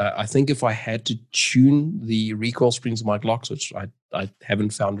beneficial. I think if I had to tune the recoil springs of my Glocks, which I haven't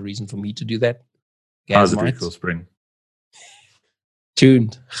found a reason for me to do that. How's the recoil spring?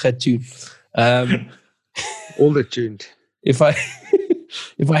 Tuned. All the tuned. If I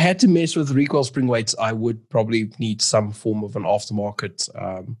had to mess with recoil spring weights, I would probably need some form of an aftermarket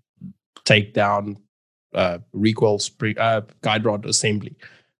takedown recoil spring guide rod assembly.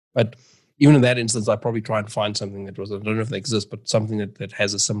 But even in that instance, I probably try and find something that was, I don't know if they exist, but something that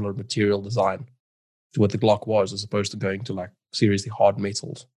has a similar material design to what the Glock was, as opposed to going to like seriously hard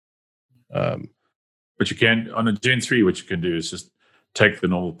metals. But you can, on a Gen 3, what you can do is just take the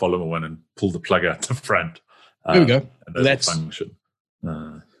normal polymer one and pull the plug out the front. There we go. And that's function.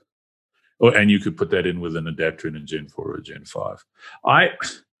 And you could put that in with an adapter in a Gen 4 or a Gen 5.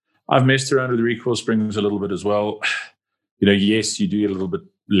 I've messed around with the recoil springs a little bit as well. Yes, you do get a little bit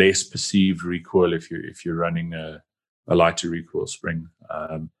less perceived recoil if you're running a lighter recoil spring.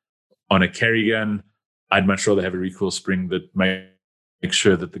 On a carry gun, I'd much rather have a recoil spring that makes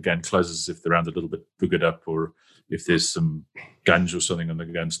sure that the gun closes if the round's a little bit boogered up, or if there's some gunge or something on the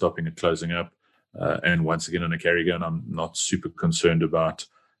gun stopping it closing up. And once again, on a carry gun, I'm not super concerned about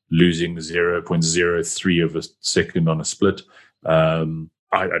losing 0.03 of a second on a split.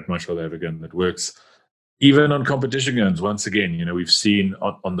 I'd much rather have a gun that works. Even on competition guns, once again, we've seen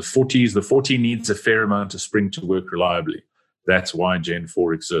on the 40s, the 40 needs a fair amount of spring to work reliably. That's why Gen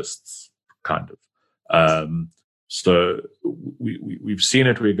 4 exists, kind of. So we've seen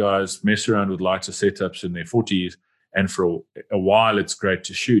it where guys mess around with lighter setups in their 40s, and for a while it's great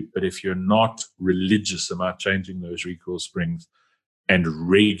to shoot. But if you're not religious about changing those recoil springs and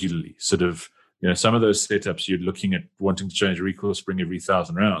regularly, sort of, some of those setups you're looking at wanting to change a recoil spring every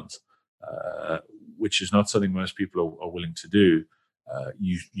 1,000 rounds, which is not something most people are willing to do.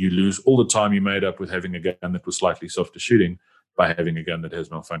 You lose all the time you made up with having a gun that was slightly softer shooting by having a gun that has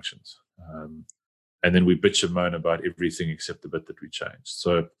malfunctions. And then we bitch and moan about everything except the bit that we changed.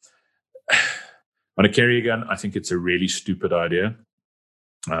 So on a carrier gun, I think it's a really stupid idea.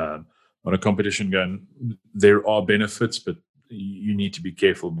 On a competition gun, there are benefits, but you need to be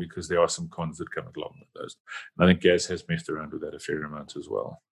careful because there are some cons that come along with those. And I think Gaz has messed around with that a fair amount as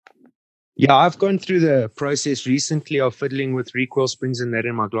well. Yeah, I've gone through the process recently of fiddling with recoil springs and that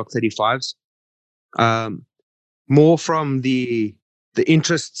in my Glock 35s. More from the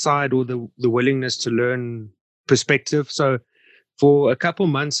interest side or the willingness to learn perspective. So for a couple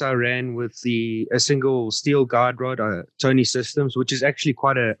months, I ran with a single steel guide rod, Tony Systems, which is actually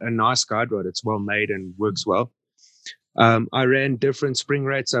quite a nice guide rod. It's well made and works well. I ran different spring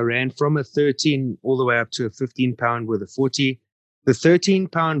rates. I ran from a 13 all the way up to a 15 pound with a 40. The 13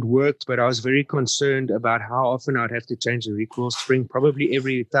 pound worked, but I was very concerned about how often I'd have to change the recoil spring, probably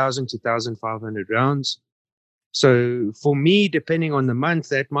every 1,000 to 1,500 rounds. So for me, depending on the month,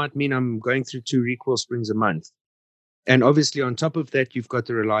 that might mean I'm going through 2 recoil springs a month. And obviously on top of that, you've got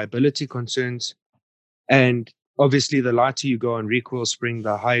the reliability concerns. And obviously, the lighter you go on recoil spring,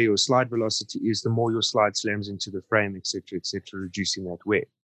 the higher your slide velocity is, the more your slide slams into the frame, etc., reducing that wear.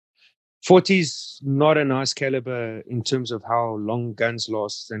 40 is not a nice caliber in terms of how long guns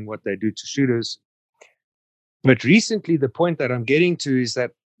last and what they do to shooters. But recently, the point that I'm getting to is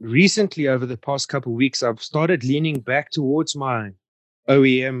that recently, over the past couple of weeks, I've started leaning back towards my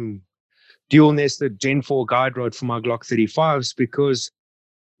OEM dual nested Gen 4 guide rod for my Glock 35s, because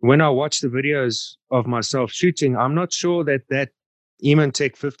when I watch the videos of myself shooting, I'm not sure that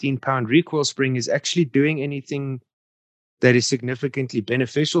Eamon-Tech 15-pound recoil spring is actually doing anything that is significantly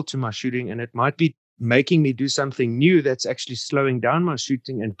beneficial to my shooting, and it might be making me do something new that's actually slowing down my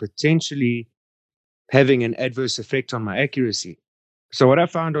shooting and potentially having an adverse effect on my accuracy. So what I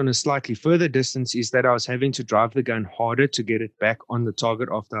found on a slightly further distance is that I was having to drive the gun harder to get it back on the target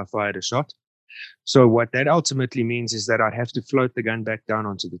after I fired a shot. So what that ultimately means is that I'd have to float the gun back down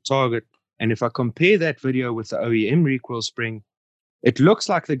onto the target. And if I compare that video with the OEM recoil spring, it looks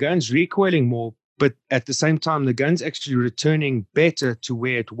like the gun's recoiling more, but at the same time, the gun's actually returning better to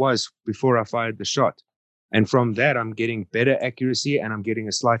where it was before I fired the shot. And from that, I'm getting better accuracy and I'm getting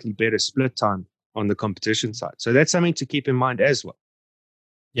a slightly better split time on the competition side. So that's something to keep in mind as well.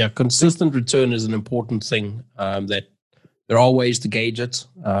 Yeah, consistent return is an important thing. That there are ways to gauge it,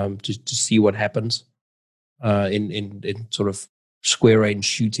 to see what happens in sort of square range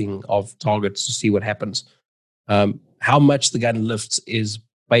shooting of targets, to see what happens. How much the gun lifts is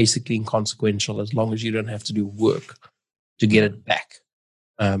basically inconsequential as long as you don't have to do work to get it back,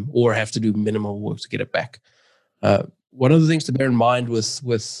 or have to do minimal work to get it back. One of the things to bear in mind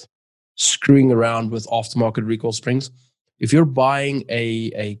with screwing around with aftermarket recoil springs, if you're buying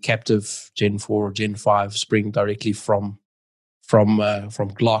a captive Gen 4 or Gen 5 spring directly from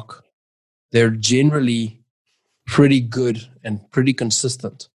Glock, they're generally pretty good and pretty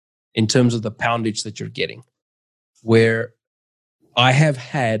consistent in terms of the poundage that you're getting. Where I have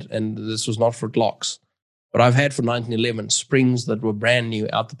had, and this was not for Glocks, but I've had for 1911 springs that were brand new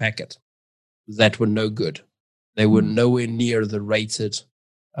out the packet that were no good. They were nowhere near the rated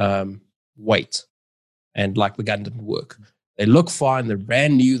weight, and like the gun didn't work. They look fine. They're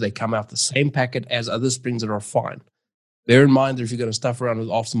brand new. They come out the same packet as other springs that are fine. Bear in mind that if you're going to stuff around with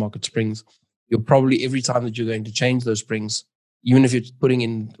aftermarket springs, you'll probably, every time that you're going to change those springs, even if you're putting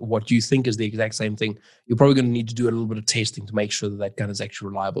in what you think is the exact same thing, you're probably going to need to do a little bit of testing to make sure that gun is actually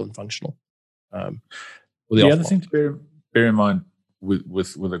reliable and functional. The other thing to bear in mind with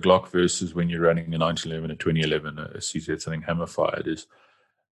a Glock versus when you're running a 1911, a 2011, a CZ, something hammer fired is,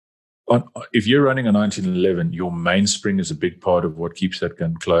 if you're running a 1911, your mainspring is a big part of what keeps that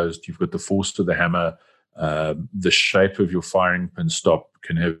gun closed. You've got the force to the hammer. The shape of your firing pin stop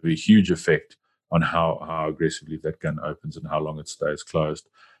can have a huge effect on how aggressively that gun opens and how long it stays closed.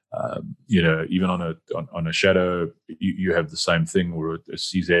 Even on a Shadow, you have the same thing, or a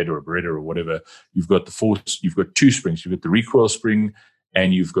CZ or a Beretta or whatever. You've got the force. You've got two springs. You've got the recoil spring,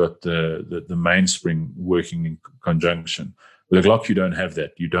 and you've got the mainspring working in conjunction. With a Glock, you don't have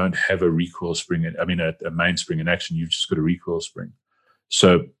that. You don't have a recoil spring. A mainspring in action. You've just got a recoil spring.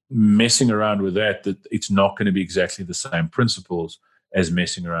 So messing around with that it's not going to be exactly the same principles as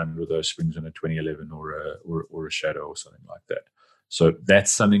messing around with those springs in a 2011 or a Shadow or something like that. So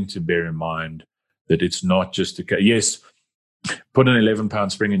that's something to bear in mind, that it's not just yes, put an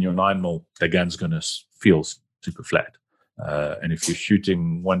 11-pound spring in your 9mm, the gun's going to feel super flat. And if you're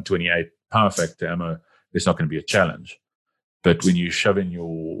shooting 128 power factor ammo, it's not going to be a challenge. But when you shove in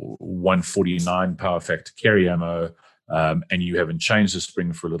your 149 power factor carry ammo, and you haven't changed the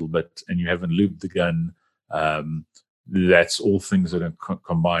spring for a little bit, and you haven't lubed the gun, that's all things that are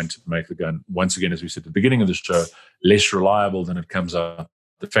combined to make the gun, once again, as we said at the beginning of the show, less reliable than it comes out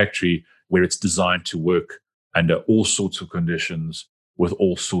the factory, where it's designed to work under all sorts of conditions with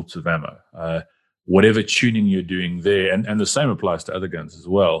all sorts of ammo. Whatever tuning you're doing there, and the same applies to other guns as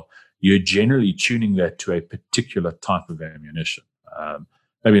well, you're generally tuning that to a particular type of ammunition.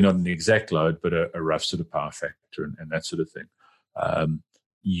 Maybe not an exact load, but a rough sort of power factor and that sort of thing.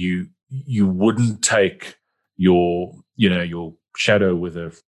 You wouldn't take your Shadow with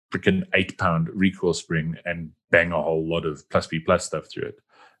a freaking 8-pound recoil spring and bang a whole lot of plus B plus stuff through it.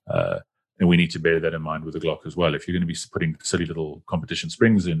 And we need to bear that in mind with the Glock as well. If you're going to be putting silly little competition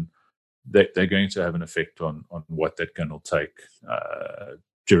springs in, they're going to have an effect on what that gun will take,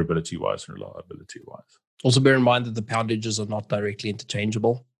 durability wise and reliability wise. Also bear in mind that the poundages are not directly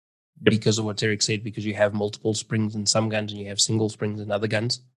interchangeable. Yep. Because of what Eric said, because you have multiple springs in some guns and you have single springs in other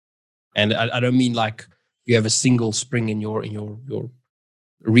guns. And I don't mean like you have a single spring in your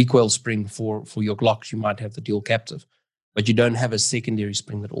recoil spring for your Glocks. You might have the dual captive. but you don't have a secondary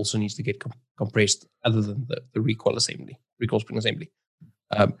spring that also needs to get compressed other than the recoil spring assembly.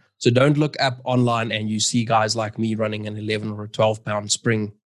 So don't look up online and you see guys like me running an 11 or a 12 pound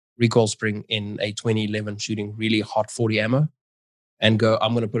spring, recoil spring in a 2011 shooting really hot 40 ammo and go,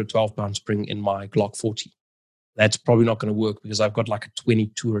 I'm going to put a 12 pound spring in my Glock 40. That's probably not going to work because I've got like a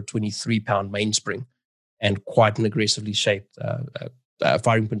 22 or 23 pound mainspring and quite an aggressively shaped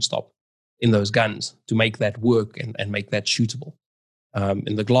firing pin stop in those guns to make that work and make that shootable.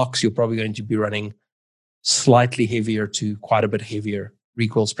 In the Glocks, you're probably going to be running slightly heavier to quite a bit heavier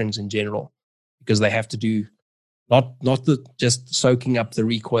recoil springs in general because they have to do not just soaking up the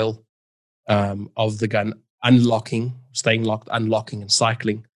recoil of the gun, unlocking, staying locked, unlocking and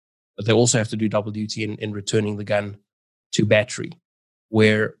cycling, but they also have to do double duty in returning the gun to battery,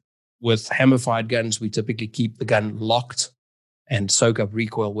 where with hammer-fired guns, we typically keep the gun locked and soak up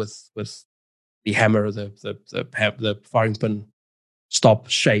recoil with the hammer, the firing pin stop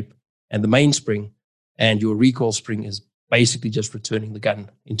shape and the mainspring, and your recoil spring is basically just returning the gun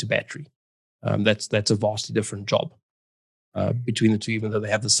into battery. That's a vastly different job between the two, even though they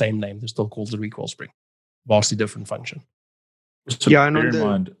have the same name. They're still called the recoil spring. Vastly different function. So Yeah, and bear in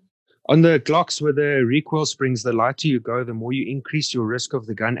mind, on the Glocks with the recoil springs, the lighter you go, the more you increase your risk of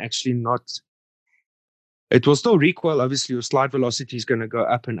the gun actually not. It will still recoil. Obviously, your slide velocity is going to go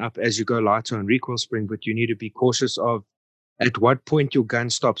up and up as you go lighter on recoil spring, but you need to be cautious of at what point your gun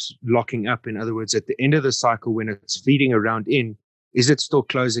stops locking up. In other words, at the end of the cycle, when it's feeding a round in, is it still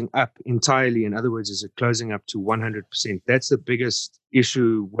closing up entirely? In other words, is it closing up to 100%? That's the biggest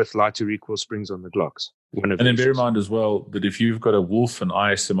issue with lighter recoil springs on the Glocks. And then bear in mind as well that if you've got a Wolf, an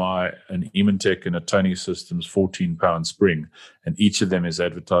ISMI, an Ementech, and a Tony Systems 14-pound spring, and each of them is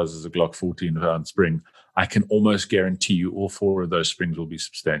advertised as a Glock 14-pound spring, I can almost guarantee you all four of those springs will be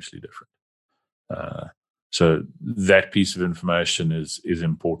substantially different. So that piece of information is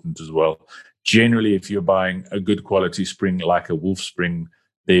important as well. Generally, if you're buying a good quality spring like a Wolf spring,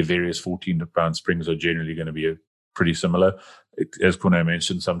 their various 14-pound springs are generally going to be pretty similar. As Corné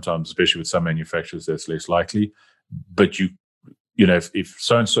mentioned, sometimes, especially with some manufacturers, that's less likely. But you know, if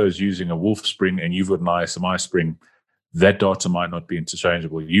so-and-so is using a Wolf spring and you've got an ISMI spring, that data might not be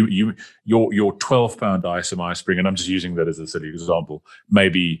interchangeable. Your 12-pound ISMI spring, and I'm just using that as a silly example, may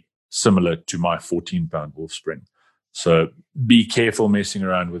be similar to my 14-pound Wolf spring. So be careful messing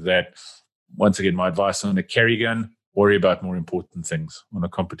around with that. Once again, my advice on a carry gun: worry about more important things. On a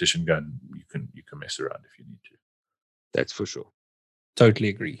competition gun, you can mess around if you need to. That's for sure. Totally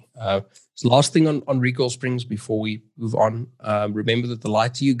agree. So last thing on recoil springs before we move on, remember that the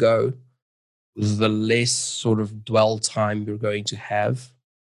lighter you go, the less sort of dwell time you're going to have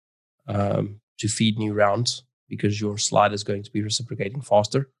to feed new rounds because your slide is going to be reciprocating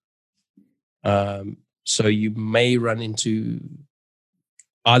faster. So you may run into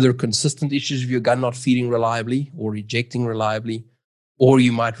either consistent issues of your gun not feeding reliably or ejecting reliably, or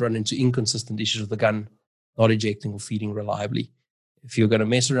you might run into inconsistent issues of the gun not ejecting or feeding reliably. If you're going to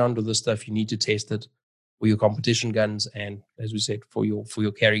mess around with this stuff, you need to test it for your competition guns. And as we said, for your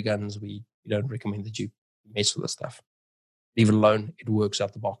carry guns, we don't recommend that you mess with this stuff. Leave it alone. It works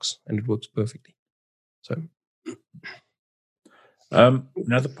out the box and it works perfectly. So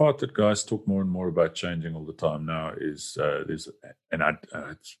another part that guys talk more and more about changing all the time now is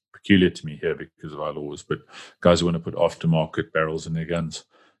it's peculiar to me here because of our laws, but guys who want to put aftermarket barrels in their guns,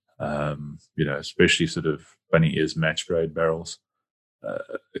 especially sort of bunny ears match grade barrels.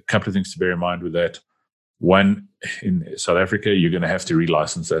 A couple of things to bear in mind with that. One, in South Africa, you're going to have to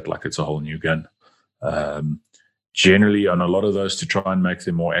relicense that like it's a whole new gun. Generally, on a lot of those, to try and make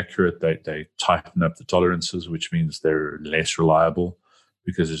them more accurate, they tighten up the tolerances, which means they're less reliable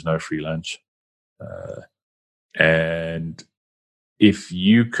because there's no free lunch. And if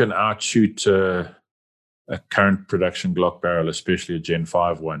you can outshoot a current production Glock barrel, especially a Gen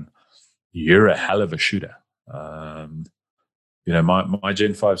 5 one, you're a hell of a shooter. My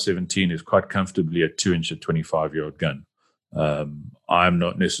Gen 5 17 is quite comfortably a 2-inch at 25-yard gun. I'm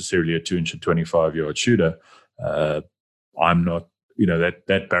not necessarily a 2-inch at 25-yard shooter. I'm not,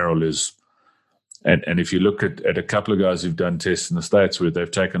 that barrel is, and if you look at a couple of guys who've done tests in the States where they've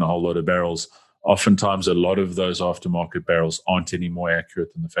taken a whole lot of barrels, oftentimes a lot of those aftermarket barrels aren't any more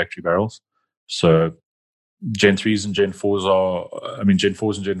accurate than the factory barrels. So Gen 3s and Gen 4s Gen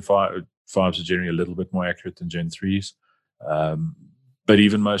 4s and Gen 5s are generally a little bit more accurate than Gen 3s. But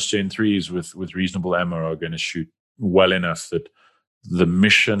even most Gen 3s with reasonable ammo are going to shoot well enough that the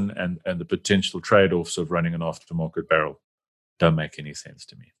mission and the potential trade-offs of running an aftermarket barrel don't make any sense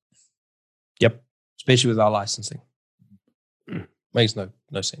to me. Yep, especially with our licensing. Makes no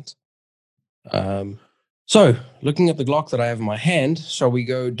sense. So, looking at the Glock that I have in my hand, shall we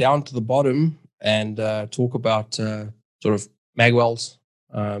go down to the bottom and talk about sort of magwells?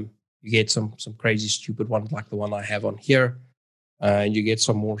 You get some crazy, stupid ones like the one I have on here, and you get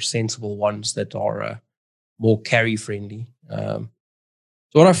some more sensible ones that are more carry friendly. So,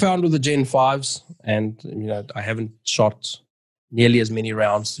 what I found with the Gen 5s, and I haven't shot nearly as many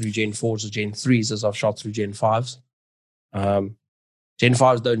rounds through Gen 4s or Gen 3s as I've shot through Gen 5s. Gen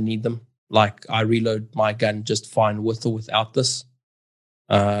 5s don't need them. Like, I reload my gun just fine with or without this.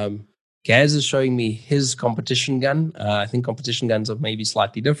 Gaz is showing me his competition gun. I think competition guns are maybe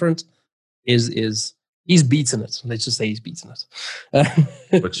slightly different. He's beaten it. Let's just say he's beaten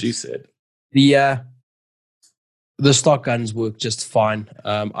it. What she said. The stock guns work just fine.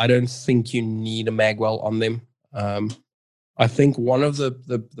 I don't think you need a magwell on them. I think one of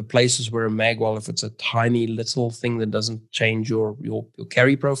the places where a magwell, if it's a tiny little thing that doesn't change your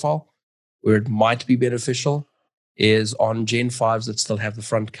carry profile, where it might be beneficial, is on Gen 5s that still have the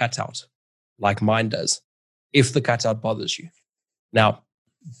front cutout, like mine does, if the cutout bothers you. Now,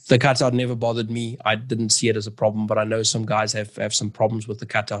 the cutout never bothered me. I didn't see it as a problem, but I know some guys have some problems with the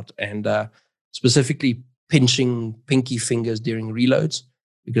cutout, and specifically pinching pinky fingers during reloads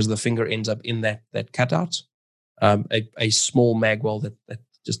because the finger ends up in that cutout. A small magwell that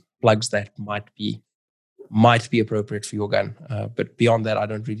just plugs that might be appropriate for your gun. But beyond that, I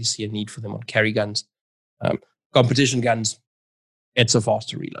don't really see a need for them on carry guns. Competition guns, it's a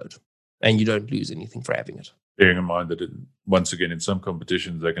faster reload, and you don't lose anything for having it. Bearing in mind that, once again, in some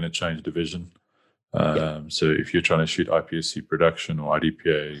competitions, they're going to change division. So if you're trying to shoot IPSC production or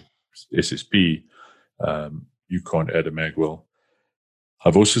IDPA SSP, you can't add a magwell.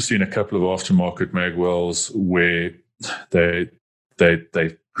 I've also seen a couple of aftermarket magwells where they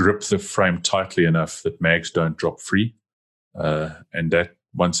grip the frame tightly enough that mags don't drop free. And that,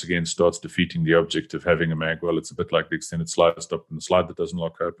 once again, starts defeating the object of having a magwell. It's a bit like the extended slide stop and the slide that doesn't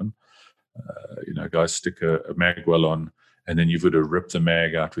lock open. Guys stick a magwell on, and then you've got to rip the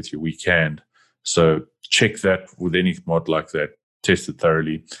mag out with your weak hand. So check that with any mod like that. Test it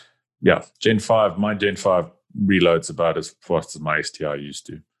thoroughly. Yeah, Gen 5, my Gen 5 reloads about as fast as my STI used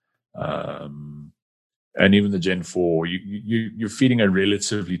to. And even the Gen 4, you're feeding a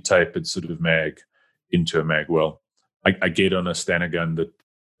relatively tapered sort of mag into a magwell. I get on a Stanner gun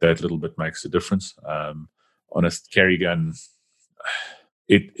that little bit makes a difference. On a carry gun,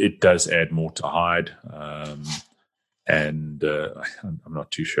 it does add more to hide. And I'm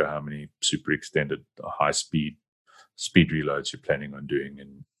not too sure how many super extended high speed reloads you're planning on doing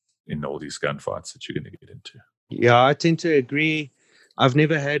in all these gunfights that you're going to get into. Yeah, I tend to agree. I've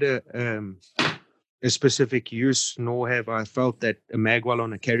never had a specific use, nor have I felt that a magwell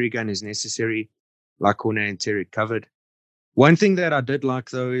on a carry gun is necessary, like Corne and Terry covered. One thing that I did like,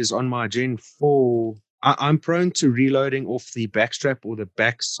 though, is on my Gen 4, I'm prone to reloading off the backstrap or the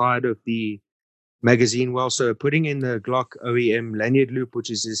back side of the magazine well. So putting in the Glock OEM lanyard loop, which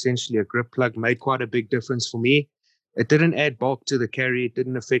is essentially a grip plug, made quite a big difference for me. It didn't add bulk to the carry. It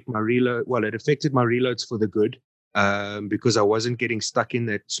didn't affect my reload. Well, it affected my reloads for the good, because I wasn't getting stuck in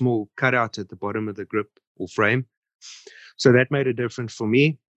that small cutout at the bottom of the grip or frame. So that made a difference for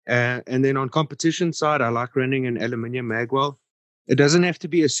me. And then on competition side, I like running an aluminium magwell. It doesn't have to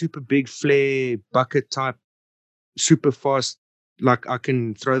be a super big flare bucket type, super fast. Like, I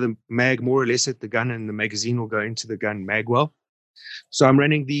can throw the mag more or less at the gun and the magazine will go into the gun magwell. So I'm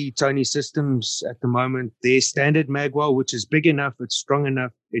running the Tony Systems at the moment, their standard magwell, which is big enough, it's strong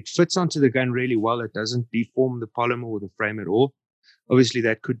enough, it fits onto the gun really well. It doesn't deform the polymer or the frame at all. Obviously,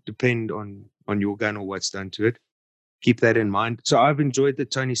 that could depend on your gun or what's done to it. Keep that in mind. So I've enjoyed the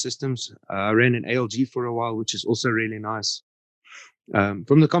Tony Systems. I ran an ALG for a while, which is also really nice.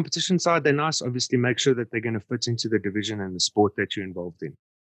 From the competition side, they're nice. Obviously, make sure that they're going to fit into the division and the sport that you're involved in.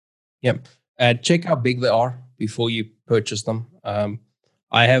 Yep. Check how big they are before you purchase them.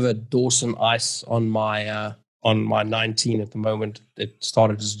 I have a Dawson Ice on my 19 at the moment. It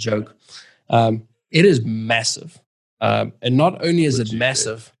started as a joke. It is massive. And not only is it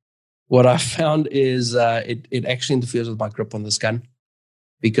massive, what I found is it actually interferes with my grip on this gun,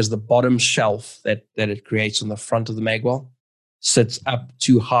 because the bottom shelf that it creates on the front of the magwell sits up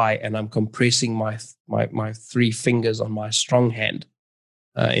too high, and I'm compressing my three fingers on my strong hand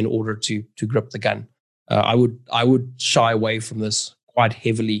in order to grip the gun. I would shy away from this quite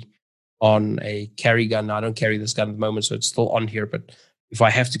heavily on a carry gun. Now, I don't carry this gun at the moment, so it's still on here. But if I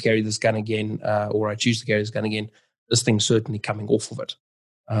have to carry this gun again, or I choose to carry this gun again, this thing's certainly coming off of it.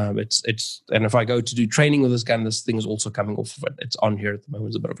 And if I go to do training with this gun, this thing is also coming off of it. It's on here at the moment.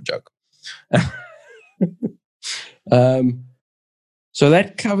 It's a bit of a joke. So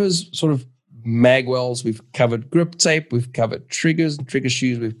that covers sort of magwells, we've covered grip tape, we've covered triggers and trigger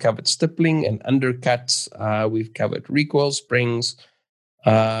shoes, we've covered stippling and undercuts, we've covered recoil springs,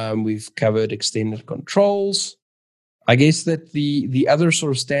 we've covered extended controls. I guess that the other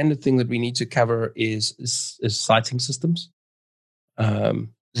sort of standard thing that we need to cover is sighting systems.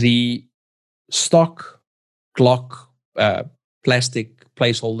 The stock Glock plastic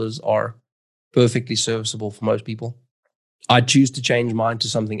placeholders are perfectly serviceable for most people. I choose to change mine to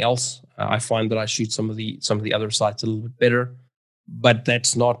something else. I find that I shoot some of the other sights a little bit better, but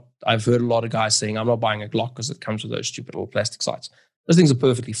that's not. I've heard a lot of guys saying, "I'm not buying a Glock because it comes with those stupid little plastic sights." Those things are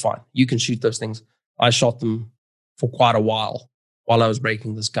perfectly fine. You can shoot those things. I shot them for quite a while I was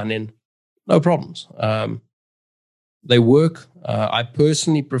breaking this gun in. No problems. They work. I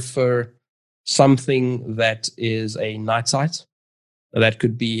personally prefer something that is a night sight. That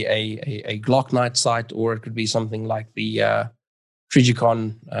could be a Glock night sight, or it could be something like the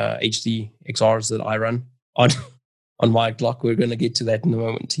Trigicon HD XRs that I run on my Glock. We're going to get to that in a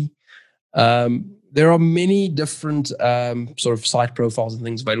moment, T. There are many different sort of sight profiles and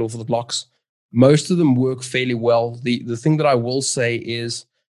things available for the Glocks. Most of them work fairly well. The thing that I will say is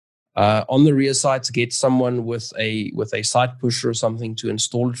on the rear sights, get someone with a sight pusher or something to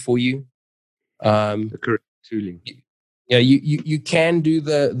install it for you. The correct tooling. Yeah, you can do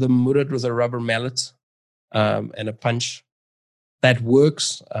the murid with a rubber mallet and a punch. That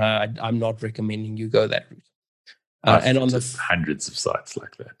works. I'm not recommending you go that route. And on the hundreds of sites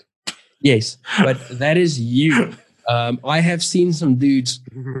like that. Yes, but that is you. I have seen some dudes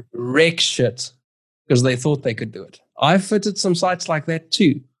wreck shit because they thought they could do it. I fitted some sites like that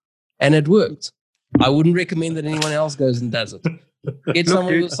too, and it worked. I wouldn't recommend that anyone else goes and does it. Get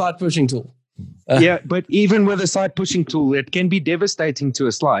someone with a sight pushing tool. Yeah, but even with a sight pushing tool, it can be devastating to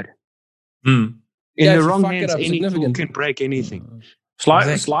a slide. In the wrong hands, any tool can break anything.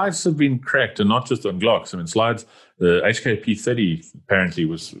 Slides have been cracked, and not just on Glocks. I mean, slides. The HKP 30 apparently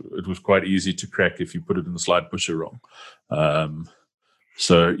was quite easy to crack if you put it in the slide pusher wrong.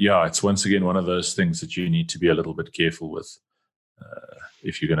 So yeah, it's once again one of those things that you need to be a little bit careful with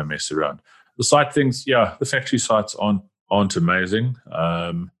if you're going to mess around. The sight things, yeah, the factory sights aren't amazing.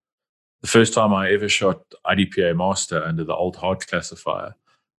 The first time I ever shot IDPA Master under the old hard classifier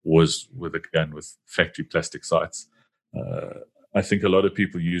was with a gun with factory plastic sights. I think a lot of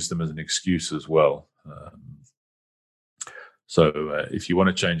people use them as an excuse as well. So if you want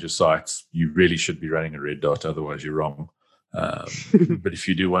to change your sights, you really should be running a red dot, otherwise you're wrong. But if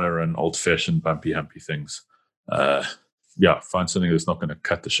you do want to run old-fashioned bumpy, humpy things, find something that's not going to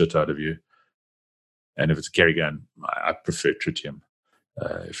cut the shit out of you. And if it's a carry gun, I prefer tritium.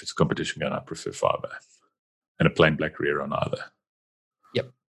 If it's a competition gun, I prefer fiber. And a plain black rear on either. Yep.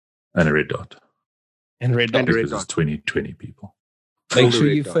 And a red dot. And red dot. Because it's 20 people. Make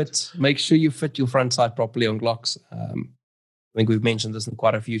sure you fit your front sight properly on Glocks. I think we've mentioned this in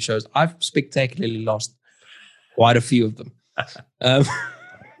quite a few shows. I've spectacularly lost quite a few of them.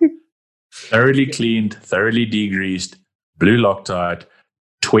 Thoroughly cleaned, thoroughly degreased, blue Loctite,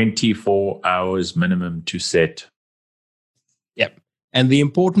 24 hours minimum to set. Yep. And the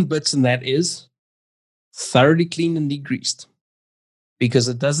important bits in that is thoroughly cleaned and degreased. Because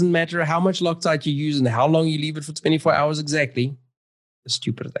it doesn't matter how much Loctite you use and how long you leave it for 24 hours exactly. As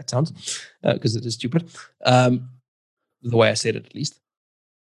stupid as that sounds, because it is stupid. The way I said it, at least.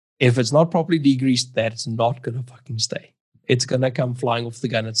 If it's not properly degreased, that's not going to fucking stay. It's going to come flying off the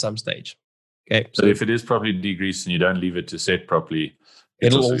gun at some stage. Okay. So if it is properly degreased and you don't leave it to set properly,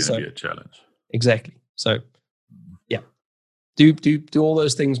 it's also going to be a challenge. Exactly. So, yeah. Do all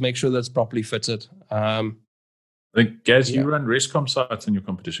those things. Make sure that's properly fitted. I think, Gaz, you run Rescom sights in your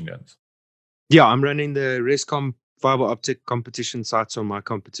competition guns. Yeah, I'm running the Rescom fiber optic competition sights on my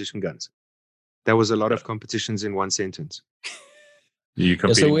competition guns. There was a lot of competitions in one sentence. You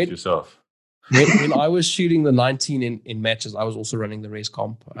competing with yourself? When I was shooting the 19 in matches, I was also running the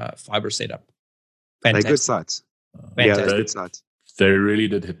Rescom fiber setup. Fantastic. They're good sights. Yeah, they're good sights. They really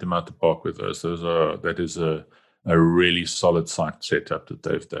did hit them out the park with those. That is a really solid sight setup that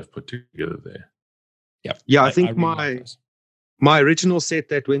they've put together there. Yeah. I think my original set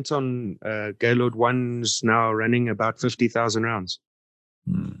that went on Gaylord 1's now running about 50,000 rounds.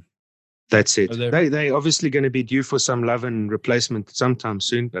 That's it. They're obviously going to be due for some love and replacement sometime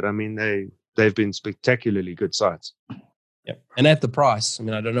soon, but I mean they've been spectacularly good sights. Yeah, and at the price, I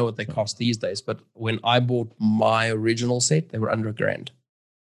mean I don't know what they cost these days, but when I bought my original set, they were under $1,000.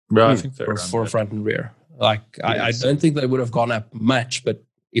 Yeah, I think they're for front and rear. Like I don't think they would have gone up much, but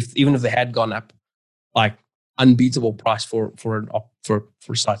even if they had gone up, like unbeatable price for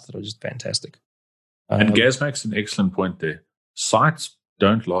sights that are just fantastic. And Gaz makes an excellent point there. Sights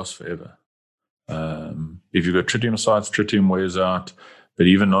don't last forever. If you've got tritium sights, tritium wears out, but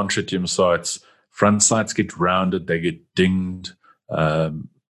even non-tritium sights, front sights get rounded, they get dinged. Even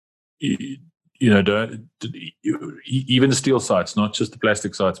steel sights, not just the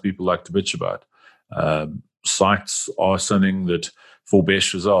plastic sights people like to bitch about. Sights are something that for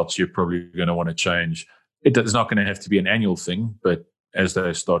best results, you're probably going to want to change. It's not going to have to be an annual thing, but as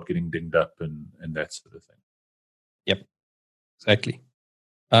they start getting dinged up and that sort of thing. Yep, exactly.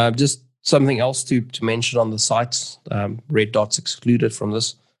 Just something else to mention on the sights, red dots excluded from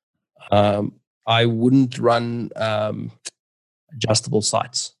this. I wouldn't run adjustable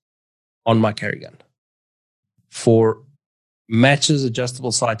sights on my carry gun. For matches,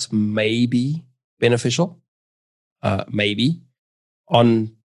 adjustable sights may be beneficial. Maybe.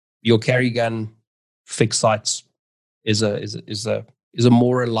 On your carry gun, fixed sights is a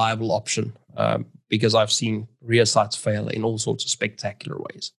more reliable option because I've seen rear sights fail in all sorts of spectacular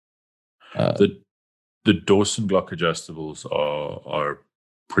ways. The Dawson Glock adjustables are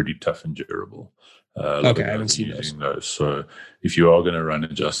pretty tough and durable. I haven't seen those. So if you are going to run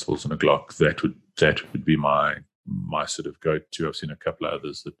adjustables on a Glock, that would be my sort of go-to. I've seen a couple of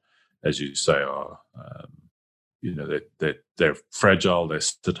others that, as you say, are they're fragile, they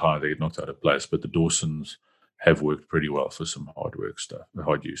sit high, they get knocked out of place. But the Dawsons have worked pretty well for some hard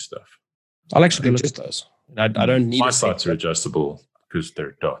use stuff. I'll actually look at those. I don't need. My sights are adjustable because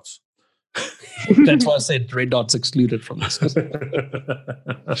they're dots. That's why I said red dots excluded from this. Sorry,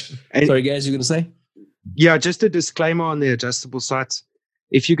 guys, you're going to say? Yeah, just a disclaimer on the adjustable sights.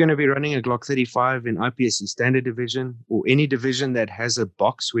 If you're going to be running a Glock 35 in IPSC standard division or any division that has a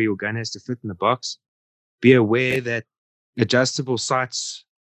box where your gun has to fit in the box, be aware that adjustable sights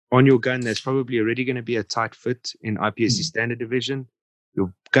on your gun, there's probably already going to be a tight fit in IPSC standard division.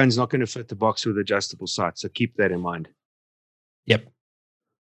 Your gun's not going to fit the box with adjustable sights, so keep that in mind. Yep.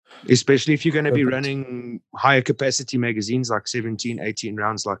 Especially if you're going to be running higher capacity magazines like 17, 18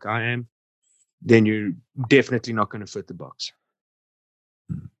 rounds like I am, then you're definitely not going to fit the box.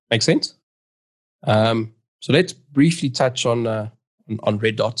 Makes sense. So let's briefly touch on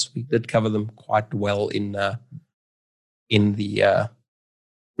red dots. We did cover them quite well in the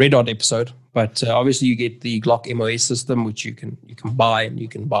red dot episode, but obviously you get the Glock MOS system, which you can buy, and you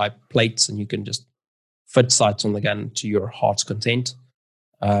can buy plates, and you can just fit sights on the gun to your heart's content.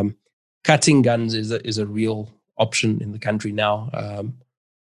 Cutting guns is a real option in the country now.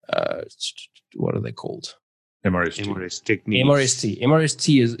 What are they called? MRST techniques.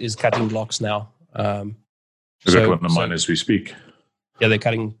 MRST is cutting Glocks now. I've got one of mine as we speak. Yeah, they're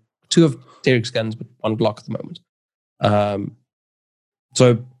cutting two of Terek's guns, but one Glock at the moment.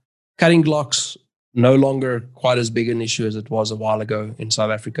 So cutting Glocks no longer quite as big an issue as it was a while ago in South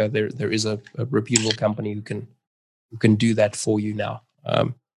Africa. There is a reputable company who can do that for you now.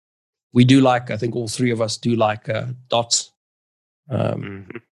 We do I think all three of us do like dots.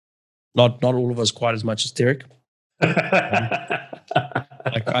 Not all of us quite as much as Terek.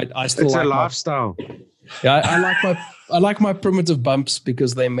 I still it's like a lifestyle. I like my primitive bumps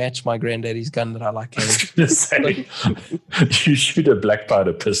because they match my granddaddy's gun that I like having. You shoot a black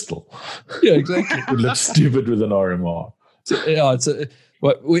powder pistol. Yeah, exactly. It looks stupid with an RMR.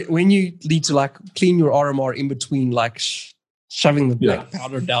 When you need to clean your RMR in between shoving the black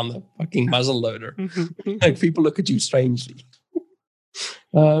powder down the fucking muzzle loader, people look at you strangely.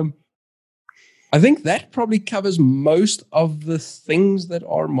 I think that probably covers most of the things that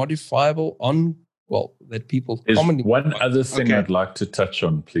are modifiable that people There's commonly. One other thing I'd like to touch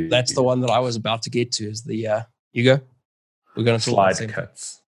on, please. That's the one that I was about to get to. Is the you go? We're going to slide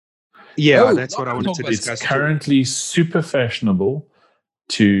cuts. Yeah, that's what I wanted to discuss. It's currently super fashionable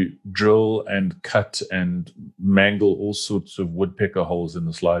to drill and cut and mangle all sorts of woodpecker holes in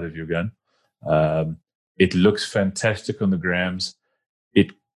the slide of your gun. It looks fantastic on the grams.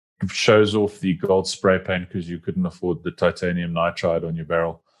 It shows off the gold spray paint because you couldn't afford the titanium nitride on your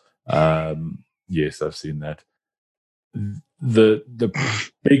barrel. Yes, I've seen that. The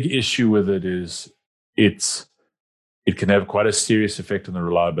big issue with it is it can have quite a serious effect on the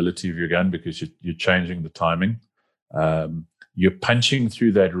reliability of your gun because you're changing the timing. You're punching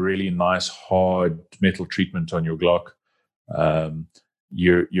through that really nice hard metal treatment on your Glock.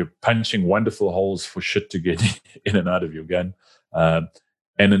 You're punching wonderful holes for shit to get in and out of your gun.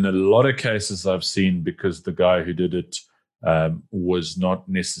 And in a lot of cases I've seen, because the guy who did it was not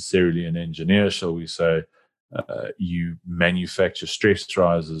necessarily an engineer, shall we say, you manufacture stress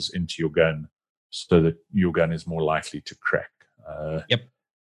risers into your gun so that your gun is more likely to crack. Yep.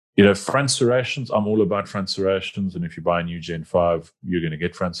 Front serrations, I'm all about front serrations. And if you buy a new Gen 5, you're going to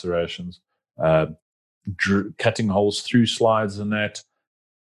get front serrations. Cutting holes through slides and that,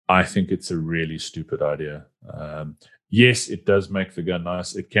 I think it's a really stupid idea. Yes, it does make the gun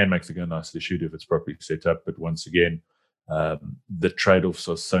nice. It can make the gun nice to shoot if it's properly set up. But once again, the trade-offs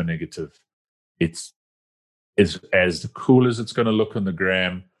are so negative. It's as cool as it's going to look on the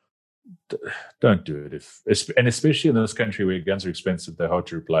gram. Don't do it and especially in this country where guns are expensive, they're hard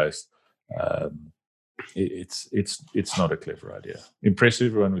to replace. It's not a clever idea. Impress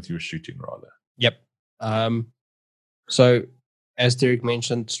everyone with your shooting, rather. Yep. So, as Derek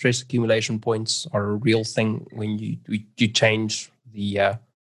mentioned, stress accumulation points are a real thing when you change the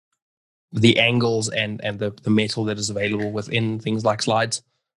angles and the metal that is available within things like slides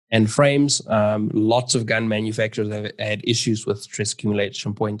and frames. Lots of gun manufacturers have had issues with stress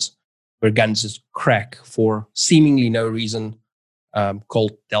accumulation points where guns just crack for seemingly no reason.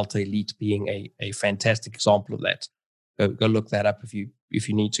 Colt Delta Elite being a fantastic example of that. Go look that up if you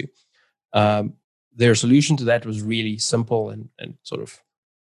need to. Their solution to that was really simple and sort of,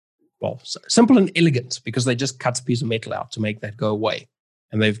 simple and elegant, because they just cut a piece of metal out to make that go away.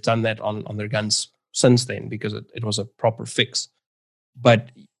 And they've done that on their guns since then because it was a proper fix. But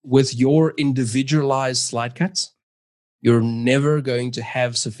with your individualized slide cuts, you're never going to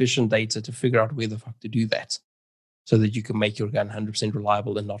have sufficient data to figure out where the fuck to do that so that you can make your gun 100%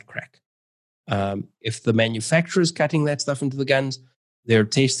 reliable and not crack. If the manufacturer is cutting that stuff into the guns, they're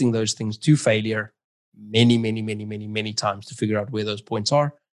testing those things to failure many times to figure out where those points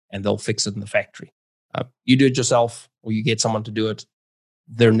are, and they'll fix it in the factory. You do it yourself or you get someone to do it,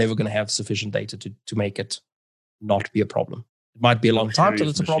 they're never going to have sufficient data to make it not be a problem. It might be a long time till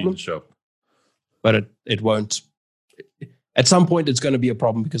it's a problem, but it won't. At some point, it's going to be a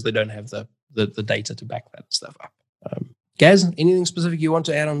problem because they don't have the data to back that stuff up. Gaz, anything specific you want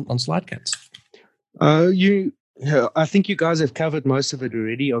to add on slide cuts? I think you guys have covered most of it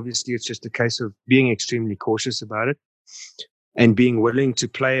already. Obviously, it's just a case of being extremely cautious about it and being willing to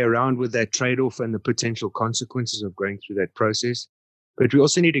play around with that trade-off and the potential consequences of going through that process. But we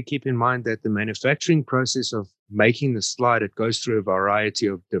also need to keep in mind that the manufacturing process of making the slide, it goes through a variety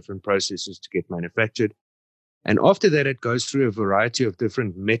of different processes to get manufactured. And after that, it goes through a variety of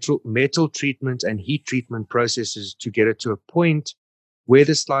different metal treatment and heat treatment processes to get it to a point where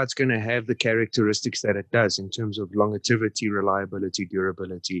the slide's going to have the characteristics that it does in terms of longevity, reliability,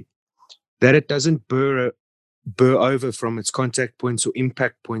 durability, that it doesn't burr over from its contact points or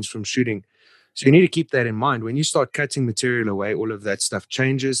impact points from shooting. So you need to keep that in mind. When you start cutting material away, all of that stuff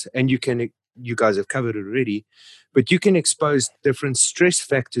changes, and you guys have covered it already, but you can expose different stress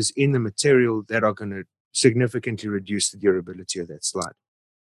factors in the material that are going to significantly reduce the durability of that slide.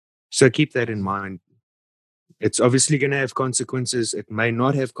 So keep that in mind. It's obviously going to have consequences. It may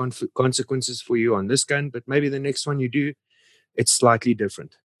not have consequences for you on this gun, but maybe the next one you do, it's slightly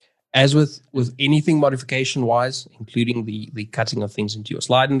different. As with anything modification-wise, including the cutting of things into your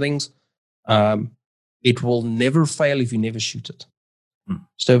slide and things, it will never fail if you never shoot it.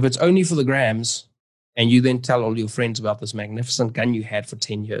 So if it's only for the grams, and you then tell all your friends about this magnificent gun you had for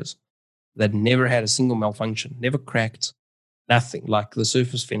 10 years that never had a single malfunction, never cracked, nothing, like the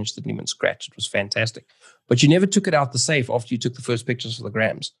surface finish didn't even scratch. It was fantastic. But you never took it out the safe after you took the first pictures for the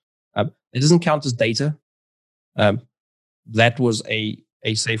grams. It doesn't count as data. That was a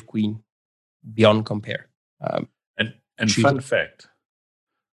safe queen beyond compare. And fun fact,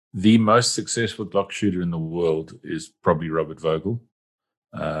 the most successful Glock shooter in the world is probably Robert Vogel.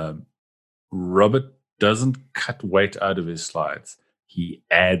 Robert doesn't cut weight out of his slides. He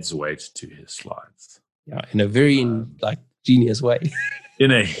adds weight to his slides. Yeah, in a very genius way.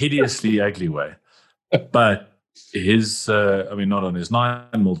 In a hideously ugly way. But his, not on his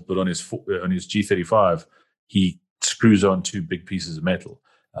 9mm, but on his G35, he screws on 2 big pieces of metal.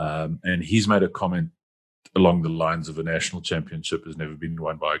 And he's made a comment along the lines of a national championship has never been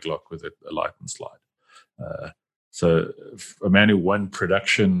won by a Glock with a Lighten slide. So a man who won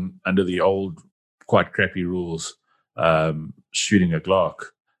production under the old, quite crappy rules, shooting a Glock,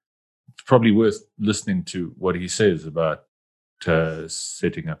 it's probably worth listening to what he says about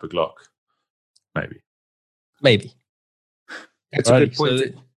setting up a Glock. Maybe. That's a good point.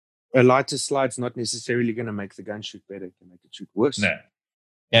 So a lighter slide's not necessarily going to make the gun shoot better. It can make it shoot worse. No.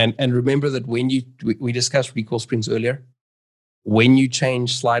 And remember that when we discussed recoil springs earlier, when you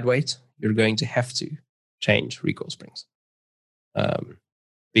change slide weight, you're going to have to change recoil springs,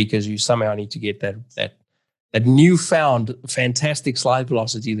 because you somehow need to get that newfound fantastic slide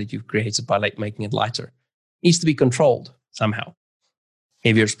velocity that you've created by making it lighter. It needs to be controlled somehow.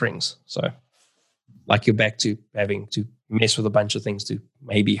 Heavier springs. So, like, you're back to having to mess with a bunch of things to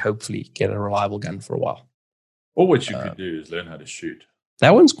maybe, hopefully, get a reliable gun for a while. Or what you could do is learn how to shoot.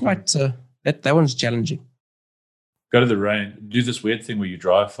 That one's quite that one's challenging. go to the range, do this weird thing where you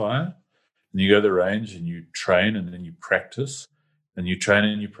dry fire, and you go to the range and you train, and then you practice, and you train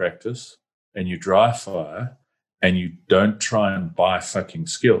and you practice, and you dry fire, and you don't try and buy fucking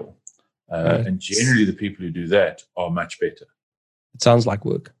skill. And generally, the people who do that are much better. It sounds like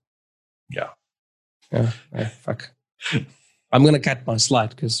work. Yeah. Fuck. I'm going to cut my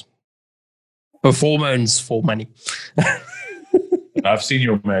slide because performance for money. I've seen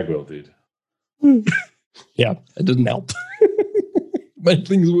your Magwell, dude. Yeah, it didn't help. Made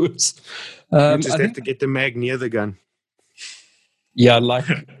things worse. You just have to get the mag near the gun. Yeah, like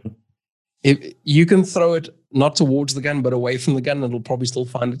if you can throw it not towards the gun, but away from the gun, it'll probably still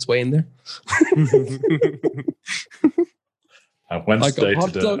find its way in there. Once Like a hot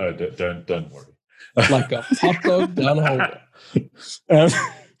stated, don't worry. Like a hot dog down a hole.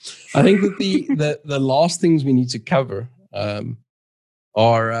 I think that the last things we need to cover are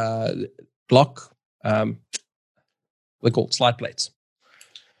Glock. They're called slide plates.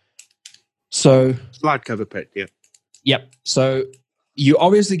 So Slide cover plate, yeah. Yep. So you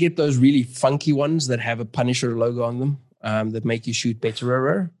obviously get those really funky ones that have a Punisher logo on them that make you shoot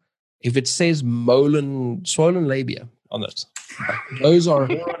better. If it says swollen labia on it, those are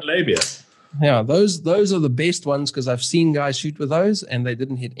labia. Yeah, those are the best ones because I've seen guys shoot with those and they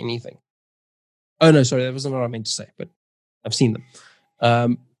didn't hit anything. Oh no, sorry, that wasn't what I meant to say, but I've seen them.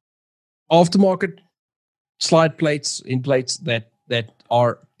 Aftermarket slide plates in plates that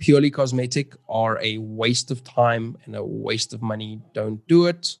are purely cosmetic are a waste of time and a waste of money. Don't do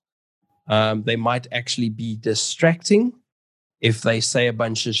it. They might actually be distracting if they say a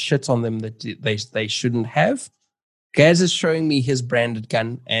bunch of shit on them that they shouldn't have. Gaz is showing me his branded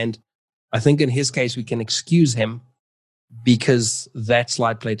gun, and I think in his case we can excuse him because that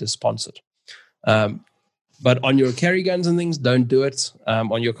slide plate is sponsored. But on your carry guns and things, don't do it.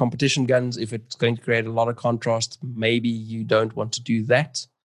 On your competition guns, if it's going to create a lot of contrast, maybe you don't want to do that.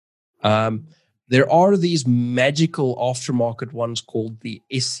 There are these magical aftermarket ones called the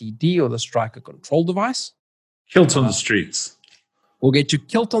SCD or the Striker Control Device. Kilt on the streets. Will get you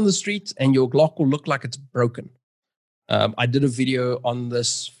killed on the streets and your Glock will look like it's broken. I did a video on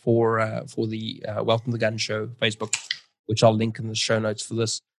this for the Welcome to the Gun Show Facebook, which I'll link in the show notes for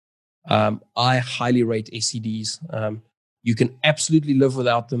this. I highly rate SCDs. You can absolutely live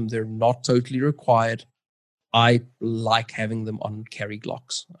without them. They're not totally required. I like having them on carry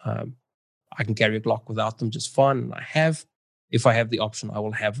Glocks. I can carry a Glock without them just fine. And if I have the option, I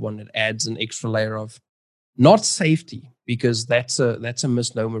will have one that adds an extra layer of not safety, because that's a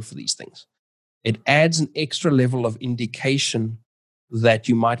misnomer for these things. It adds an extra level of indication that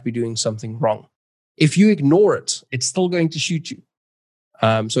you might be doing something wrong. If you ignore it, it's still going to shoot you.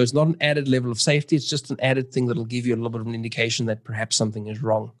 So it's not an added level of safety. It's just an added thing that will give you a little bit of an indication that perhaps something is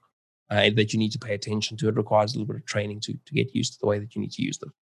wrong, that you need to pay attention to. It requires a little bit of training to get used to the way that you need to use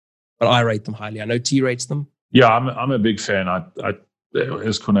them. But I rate them highly. I know T rates them. Yeah, I'm a big fan.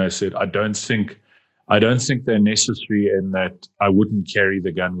 As Corné said, I don't think they're necessary in that I wouldn't carry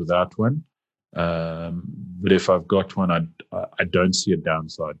the gun without one. But if I've got one, I don't see a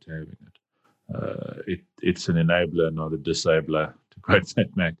downside to having it. It's an enabler, not a disabler, to quote Fat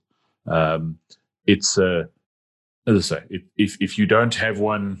Mac. It's as I say, if you don't have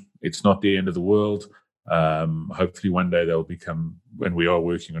one, it's not the end of the world. Hopefully one day they'll become, when we are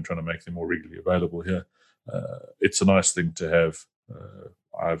working on trying to make them more regularly available here. It's a nice thing to have.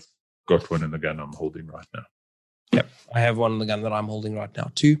 I've got one in the gun I'm holding right now. Yep, I have one in the gun that I'm holding right now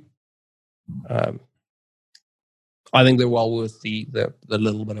too. I think they're well worth the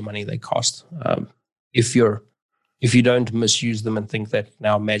little bit of money they cost. If you don't misuse them and think that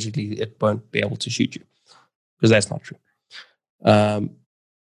now magically it won't be able to shoot you, because that's not true.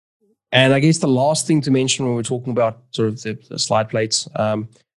 And I guess the last thing to mention when we're talking about sort of the slide plates,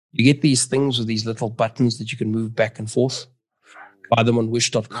 you get these things with these little buttons that you can move back and forth. Buy them on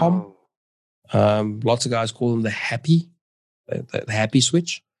wish.com. Lots of guys call them the happy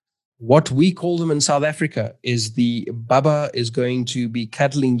switch. What we call them in South Africa is the Baba is going to be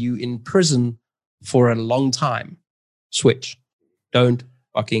cuddling you in prison for a long time switch. Don't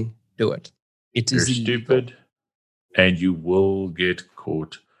fucking do it. It is stupid and you will get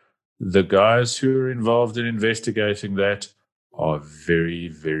caught. The guys who are involved in investigating that are very,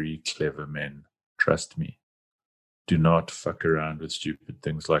 very clever men. Trust me. Do not fuck around with stupid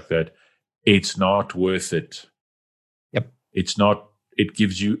things like that. It's not worth it. Yep. It's not. It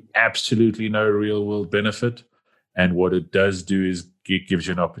gives you absolutely no real world benefit. And what it does do is it gives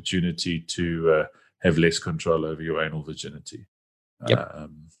you an opportunity to have less control over your anal virginity. Yep.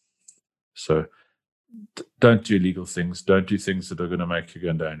 So don't do illegal things. Don't do things that are going to make your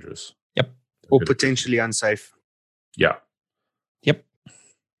gun dangerous. Yep. Or potentially unsafe. Yeah. Yep.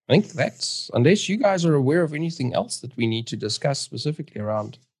 I think that's, unless you guys are aware of anything else that we need to discuss specifically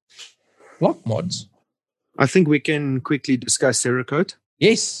around block mods. I think we can quickly discuss Cerakote.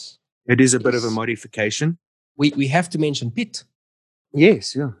 Yes. It is a bit of a modification. We have to mention Pitt.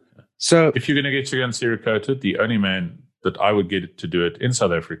 Yes, yeah. So if you're going to get your gun Cerakoted, the only man that I would get to do it in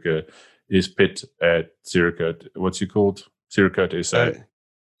South Africa is Pitt at Cerakote. What's he called? Cerakote SA.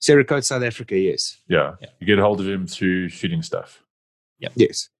 Cerakote South Africa, yes. Yeah. You get a hold of him through shooting stuff. Yep.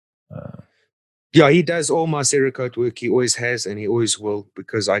 Yes. Yeah, he does all my Cerakote work. He always has, and he always will,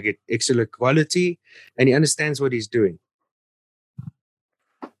 because I get excellent quality, and he understands what he's doing.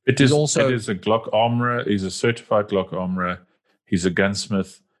 It is a Glock armorer. He's a certified Glock armorer. He's a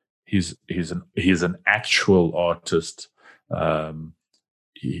gunsmith. He's an actual artist.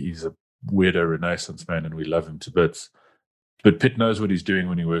 He's a weirdo Renaissance man, and we love him to bits. But Pitt knows what he's doing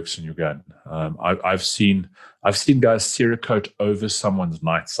when he works on your gun. I've seen guys Cerakote over someone's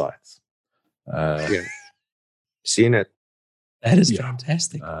night sights. Seen it. That is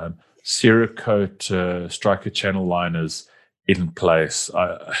fantastic. Cerakote striker channel liners in place.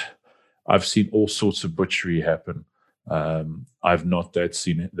 I've seen all sorts of butchery happen. I've not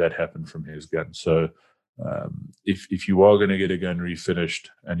seen that happen from his gun. So if you are going to get a gun refinished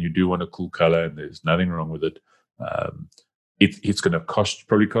and you do want a cool color and there's nothing wrong with it, it's going to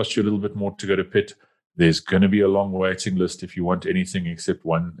probably cost you a little bit more to go to Pitt. There's going to be a long waiting list if you want anything except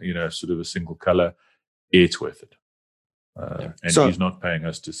one, sort of a single color. It's worth it. And he's not paying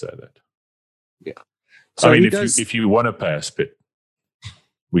us to say that. Yeah. So I mean, if you want to pay us, Pitt,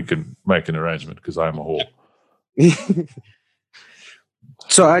 we can make an arrangement because I'm a whore.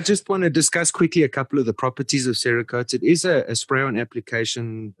 So I just want to discuss quickly a couple of the properties of Cerakote. It is a spray-on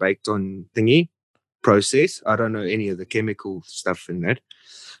application baked on thingy process. I don't know any of the chemical stuff in that.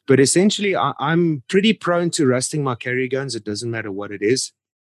 But essentially, I'm pretty prone to rusting my carry guns. It doesn't matter what it is.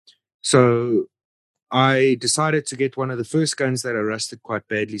 So I decided to get one of the first guns that I rusted quite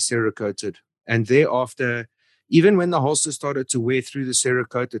badly, Cerakoted. And thereafter, even when the holster started to wear through the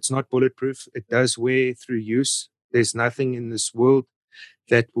Cerakote, it's not bulletproof. It does wear through use. There's nothing in this world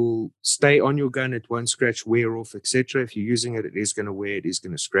that will stay on your gun. It won't scratch, wear off, etc. If you're using it, it is going to wear, it is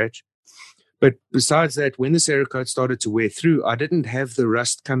going to scratch. But besides that, when the Cerakote started to wear through, I didn't have the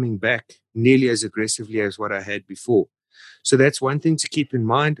rust coming back nearly as aggressively as what I had before. So that's one thing to keep in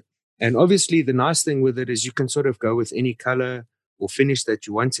mind. And obviously, the nice thing with it is you can sort of go with any color or finish that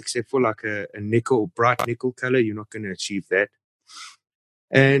you want, except for like a nickel, bright nickel color. You're not going to achieve that.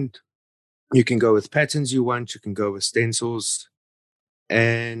 And you can go with patterns you want. You can go with stencils.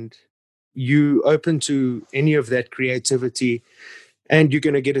 And you open to any of that creativity, and you're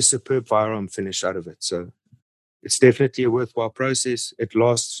going to get a superb firearm finish out of it. So it's definitely a worthwhile process. It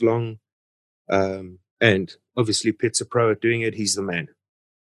lasts long. And obviously, Pitt's a pro at doing it. He's the man.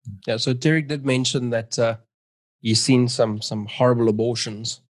 Yeah, so Derek did mention that he's seen some horrible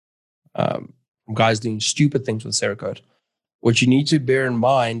abortions from guys doing stupid things with Cerakote. What you need to bear in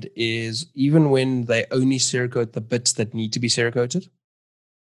mind is even when they only Cerakote the bits that need to be Cerakoted,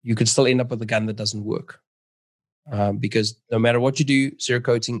 you could still end up with a gun that doesn't work. Because no matter what you do,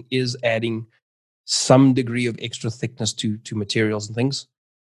 Cerakoting is adding some degree of extra thickness to materials and things.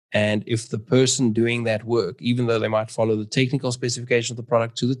 And if the person doing that work, even though they might follow the technical specification of the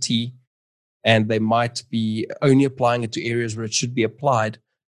product to the T, and they might be only applying it to areas where it should be applied,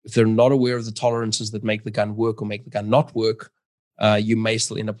 if they're not aware of the tolerances that make the gun work or make the gun not work, you may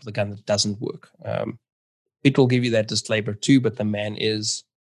still end up with a gun that doesn't work. It will give you that disclaimer too, but the man is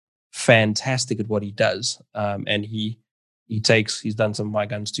fantastic at what he does. And he's done some of my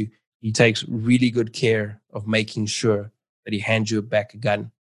guns too. He takes really good care of making sure that he hands you back a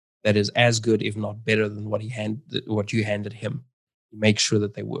gun that is as good, if not better, than what you handed him. He makes sure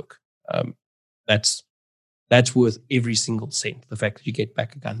that they work. That's worth every single cent. The fact that you get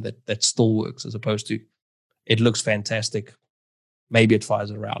back a gun that still works, as opposed to it looks fantastic. Maybe it fires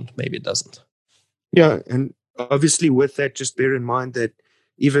around, maybe it doesn't. Yeah, and obviously with that, just bear in mind that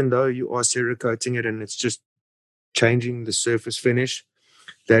even though you are Cerakoting it and it's just changing the surface finish,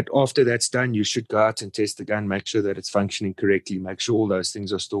 that after that's done, you should go out and test the gun, make sure that it's functioning correctly, make sure all those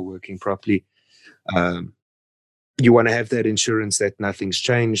things are still working properly. You want to have that insurance that nothing's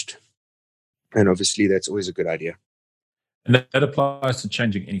changed. And obviously, that's always a good idea. And that applies to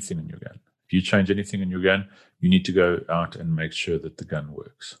changing anything in your gun. If you change anything in your gun, you need to go out and make sure that the gun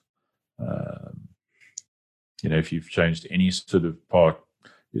works. If you've changed any sort of part,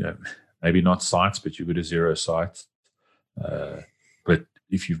 maybe not sights, but you've got a zero sight. But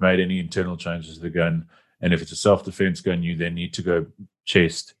if you've made any internal changes to the gun, and if it's a self-defense gun, you then need to go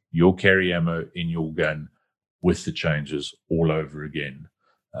test your carry ammo in your gun with the changes all over again,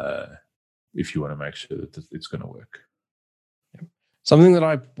 if you want to make sure that it's going to work. Something that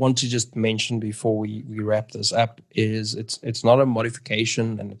I want to just mention before we wrap this up is it's not a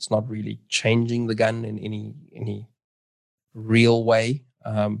modification, and it's not really changing the gun in any real way.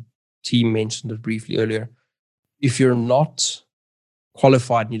 Team mentioned it briefly earlier. If you're not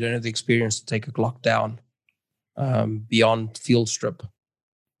qualified and you don't have the experience to take a Glock down beyond field strip,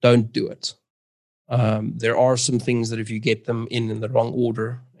 don't do it. There are some things that if you get them in the wrong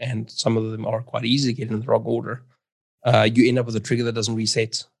order, and some of them are quite easy to get in the wrong order, you end up with a trigger that doesn't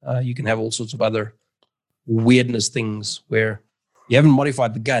reset. You can have all sorts of other weirdness things where you haven't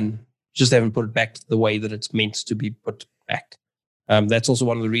modified the gun, just haven't put it back to the way that it's meant to be put back. That's also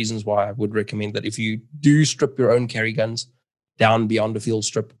one of the reasons why I would recommend that if you do strip your own carry guns down beyond the field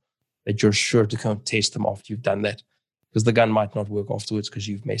strip, that you're sure to come test them after you've done that, because the gun might not work afterwards because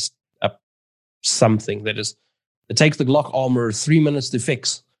you've messed up something that is. It takes the Glock armor 3 minutes to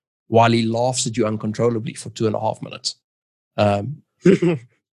fix, while he laughs at you uncontrollably for 2.5 minutes.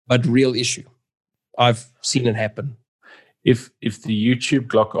 But real issue. I've seen it happen. If the YouTube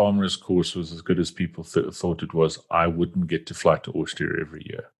Glock Armorers course was as good as people thought it was, I wouldn't get to fly to Austria every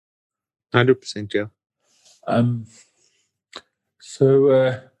year. 100%, yeah.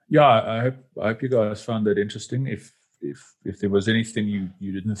 I hope you guys found that interesting. If there was anything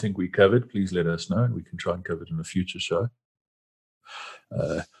you didn't think we covered, please let us know, and we can try and cover it in a future show.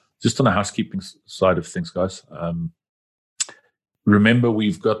 Just on the housekeeping side of things, guys, remember,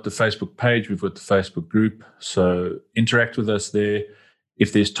 we've got the Facebook page, we've got the Facebook group, so interact with us there.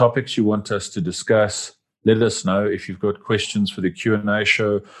 If there's topics you want us to discuss, let us know. If you've got questions for the Q&A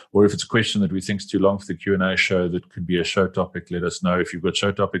show, or if it's a question that we think is too long for the Q&A show that could be a show topic, let us know. If you've got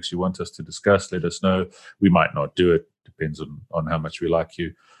show topics you want us to discuss, let us know. We might not do it, depends on how much we like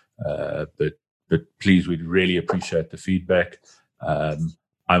you. But please, we'd really appreciate the feedback.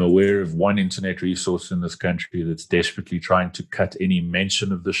 I'm aware of one internet resource in this country that's desperately trying to cut any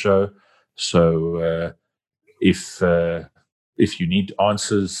mention of the show. So if you need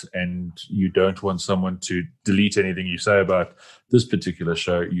answers and you don't want someone to delete anything you say about this particular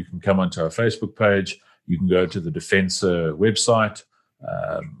show, you can come onto our Facebook page. You can go to the Defensa website.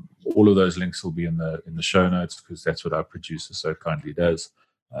 All of those links will be in the show notes, because that's what our producer so kindly does.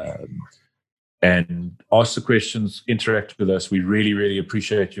 And ask the questions, interact with us. We really, really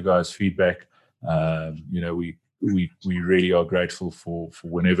appreciate you guys' feedback. We really are grateful for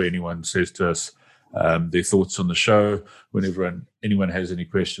whenever anyone says to us their thoughts on the show, whenever anyone has any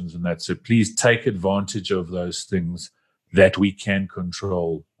questions and that. So please take advantage of those things that we can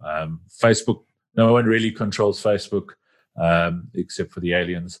control. Facebook, no one really controls Facebook except for the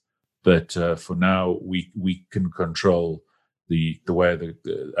aliens. But for now, we can control the way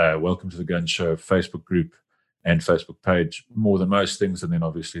the Welcome to the Gun Show Facebook group and Facebook page more than most things, and then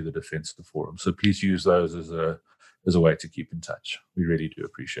obviously the Defensa forum. So please use those as a way to keep in touch. We really do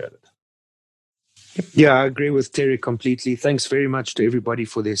appreciate it. Yeah, I agree with Terry completely. Thanks very much to everybody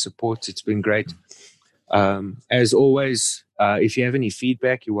for their support. It's been great. As always, if you have any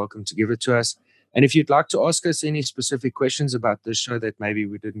feedback, you're welcome to give it to us. And if you'd like to ask us any specific questions about this show that maybe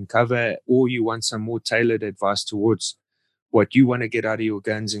we didn't cover, or you want some more tailored advice towards what you want to get out of your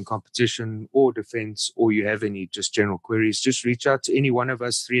guns in competition or defense, or you have any just general queries, just reach out to any one of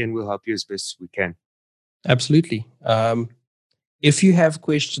us three and we'll help you as best as we can. Absolutely. If you have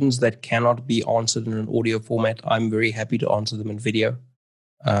questions that cannot be answered in an audio format, I'm very happy to answer them in video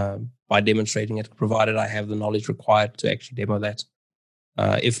by demonstrating it, provided I have the knowledge required to actually demo that.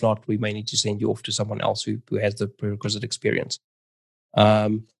 If not, we may need to send you off to someone else who has the prerequisite experience.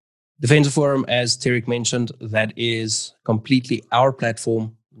 Defensa Forum, as Tarek mentioned, that is completely our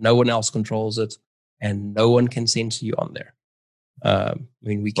platform. No one else controls it, and no one can censor you on there.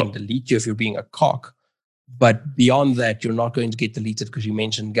 We can delete you if you're being a cock, but beyond that, you're not going to get deleted because you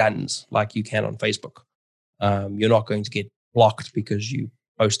mentioned guns like you can on Facebook. You're not going to get blocked because you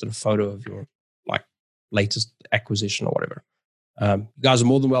posted a photo of your latest acquisition or whatever. You guys are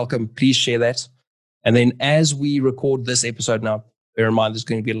more than welcome. Please share that. And then as we record this episode now, bear in mind there's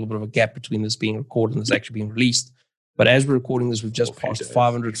going to be a little bit of a gap between this being recorded and this actually being released. But as we're recording this, we've just passed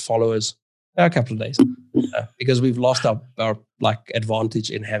 500 followers. A couple of days because we've lost our advantage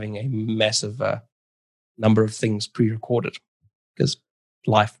in having a massive number of things pre-recorded because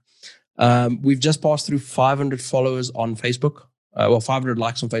life. We've just passed through 500 followers on Facebook. 500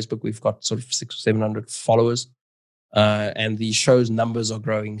 likes on Facebook. We've got sort of 600 or 700 followers. And the show's numbers are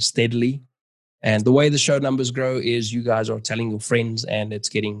growing steadily. And the way the show numbers grow is you guys are telling your friends and it's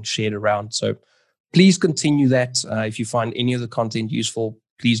getting shared around. So please continue that. If you find any of the content useful,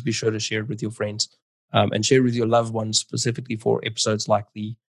 please be sure to share it with your friends. and share with your loved ones, specifically for episodes like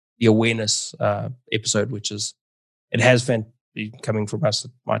the awareness episode, which is, it has coming from us,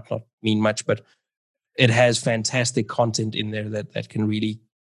 it might not mean much, but it has fantastic content in there that can really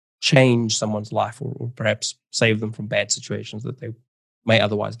change someone's life or perhaps save them from bad situations that they may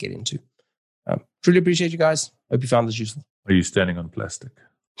otherwise get into. Truly appreciate you guys. Hope you found this useful. Are you standing on plastic?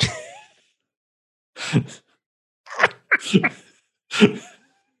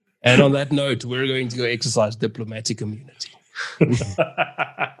 And on that note, we're going to go exercise diplomatic immunity.